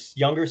give your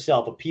younger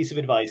self a piece of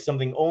advice,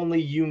 something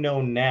only you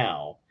know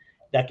now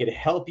that could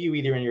help you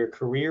either in your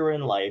career or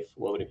in life,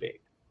 what would it be?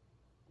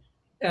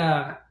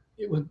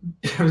 It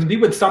would be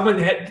what someone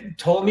had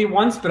told me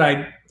once, but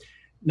I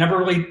never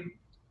really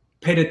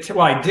paid it.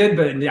 Well, I did,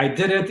 but I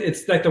didn't.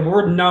 It's like the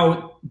word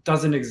no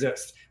doesn't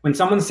exist. When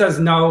someone says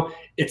no,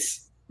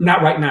 it's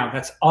not right now.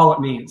 That's all it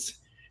means.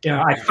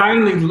 I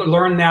finally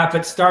learned that,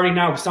 but starting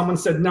out, if someone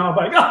said no, I'm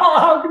like,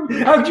 oh,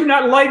 how could you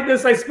not like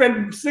this? I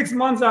spent 6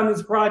 months on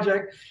this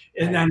project.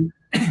 And then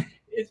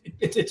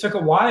it took a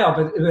while,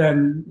 but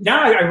then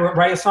now I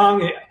write a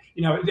song,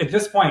 at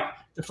this point,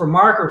 for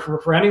Mark or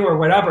for anywhere,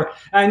 whatever.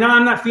 I know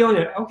I'm not feeling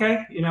it.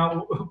 Okay,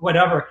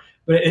 whatever.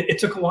 But it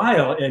took a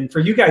while, and for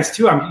you guys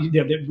too.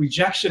 The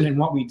rejection in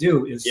what we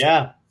do is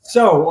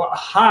so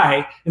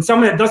high, and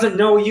someone that doesn't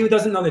know you,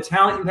 doesn't know the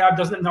talent you have,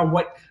 doesn't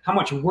know how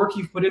much work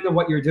you've put into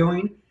what you're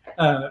doing.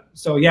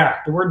 So yeah,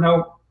 the word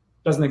no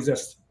doesn't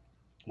exist.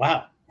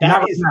 Wow,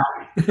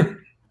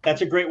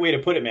 that's a great way to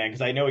put it, man,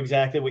 because I know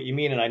exactly what you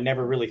mean, and I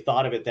never really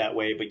thought of it that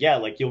way. But yeah,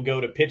 like you'll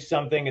go to pitch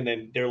something, and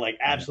then they're like,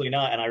 absolutely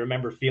not. And I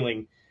remember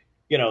feeling,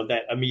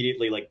 that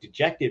immediately like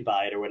dejected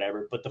by it or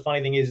whatever. But the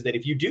funny thing is that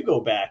if you do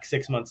go back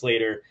 6 months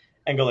later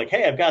and go like,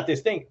 hey, I've got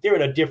this thing, they're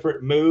in a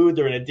different mood,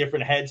 they're in a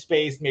different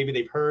headspace. Maybe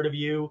they've heard of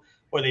you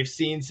or they've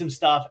seen some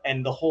stuff,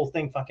 and the whole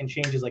thing fucking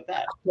changes like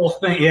that. The whole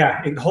thing,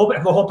 yeah. The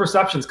whole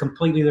perception is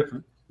completely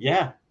different.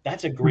 Yeah,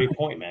 that's a great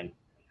point, man.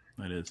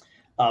 That is.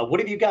 What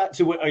have you got?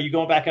 So are you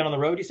going back out on the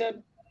road, you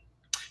said?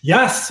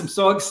 Yes, I'm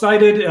so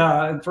excited.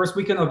 First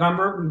week in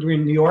November, we're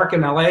doing New York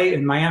and LA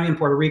and Miami and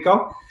Puerto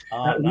Rico.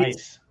 Oh,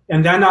 nice.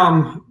 And then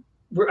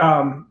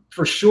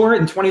for sure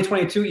in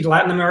 2022,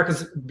 Latin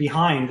America's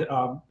behind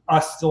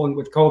us still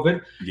with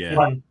COVID. Yeah.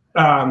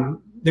 But,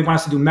 they want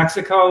us to do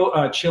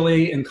Mexico,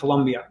 Chile, and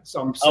Colombia.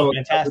 So I'm so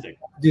fantastic.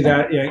 To do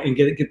that, and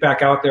get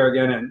back out there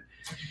again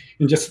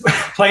and just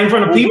play in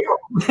front of people.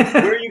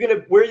 Where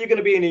are you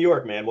gonna be in New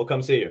York, man? We'll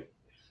come see you.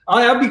 Oh,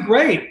 that'd be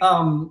great.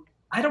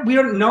 We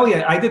don't know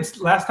yet. I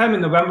did last time in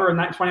November of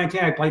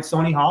 2019. I played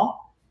Sony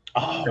Hall.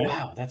 Oh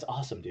wow, that's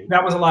awesome, dude.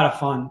 That was a lot of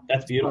fun.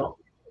 That's beautiful.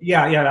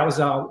 Yeah, that was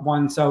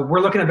one. So we're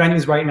looking at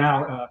venues right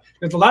now.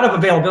 There's a lot of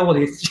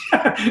availability.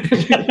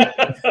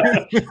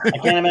 I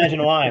can't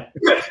imagine why.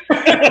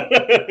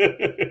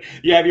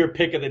 You have your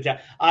pick of the town.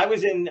 I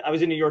was in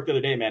New York the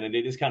other day, man, and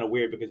it is kind of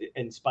weird because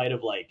in spite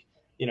of like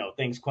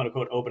things quote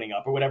unquote opening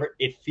up or whatever,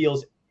 it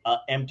feels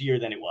emptier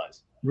than it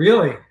was.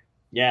 Really?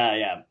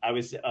 Yeah. I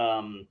was.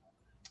 I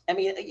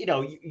mean,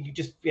 you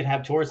just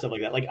have tours, stuff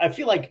like that. Like I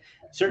feel like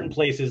certain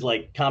places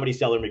like Comedy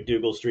Cellar,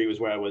 McDougal Street was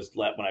where I was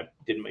when I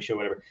did my show,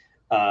 whatever.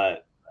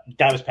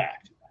 That was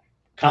packed.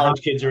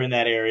 College kids are in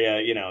that area,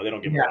 they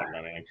don't give a fuck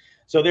about anything.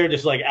 So they're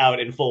just like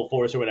out in full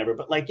force or whatever.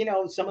 But like,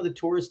 some of the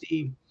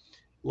touristy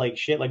like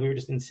shit, like we were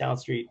just in South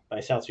Street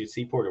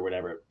Seaport or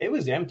whatever. It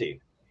was empty.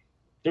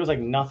 There was like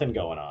nothing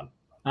going on.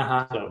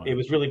 So it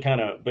was really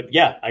kind of, but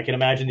yeah, I can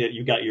imagine that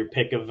you got your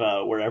pick of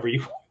wherever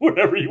you want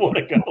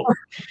to go.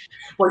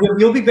 Well,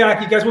 you'll be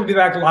back. You guys will be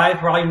back live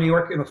probably in New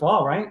York in the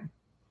fall, right?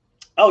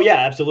 Oh yeah,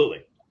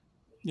 absolutely.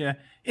 Yeah.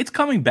 It's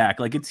coming back.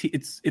 Like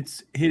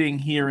it's hitting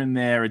here and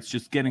there. It's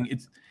just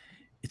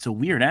it's a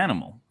weird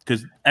animal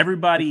because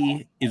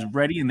everybody is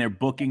ready and they're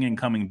booking and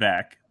coming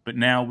back. But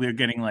now we're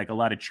getting like a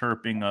lot of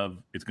chirping of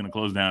it's going to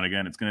close down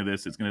again. It's going to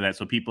this, it's going to that.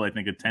 So people, I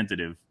think, are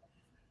tentative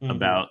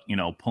about,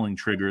 pulling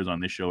triggers on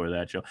this show or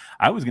that show.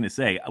 I was going to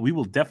say, we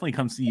will definitely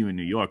come see you in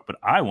New York, but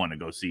I want to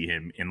go see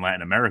him in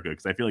Latin America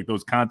because I feel like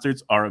those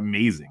concerts are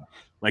amazing.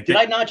 Like, did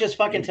I not just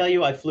fucking tell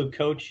you I flew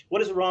coach?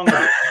 What is wrong with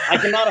me? I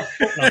cannot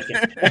afford.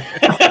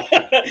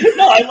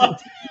 No, I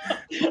love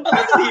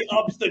that he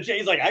ups the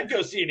Jay's like, I'd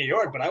go see New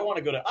York, but I want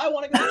to go to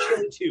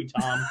Chile too,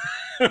 Tom.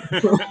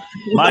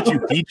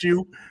 Machu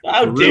Picchu.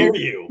 How dare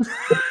you?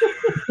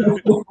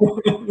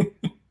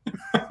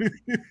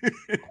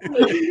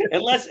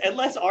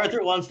 Unless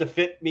Arthur wants to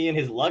fit me in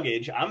his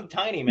luggage, I'm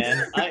tiny,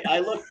 man.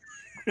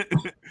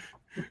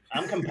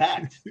 I'm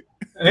compact.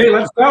 Hey,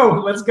 let's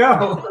go.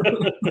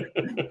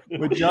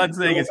 What John's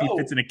saying is he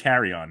fits in a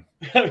carry-on.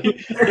 They're gonna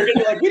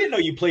be like, we didn't know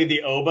you played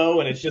the oboe,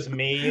 and it's just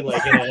me,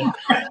 like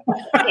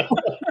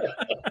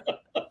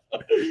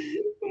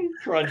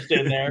crunched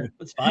in there.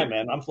 It's fine,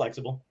 man. I'm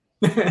flexible.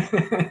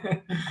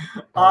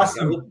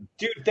 Awesome,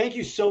 dude. Thank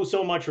you so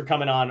much for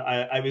coming on.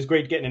 I was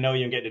great getting to know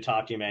you and getting to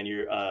talk to you, man.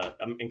 You're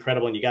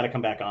incredible, and you got to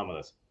come back on with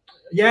us.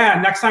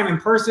 Yeah, next time in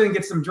person,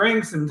 get some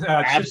drinks and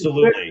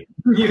absolutely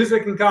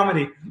music and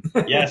comedy.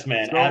 Yes,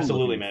 man, so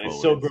absolutely, man.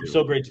 It's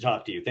so great to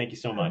talk to you. Thank you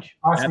so much.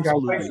 Awesome,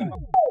 guys.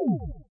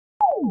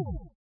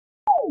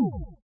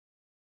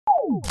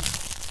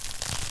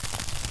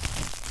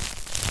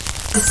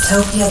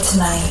 Dystopia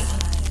Tonight.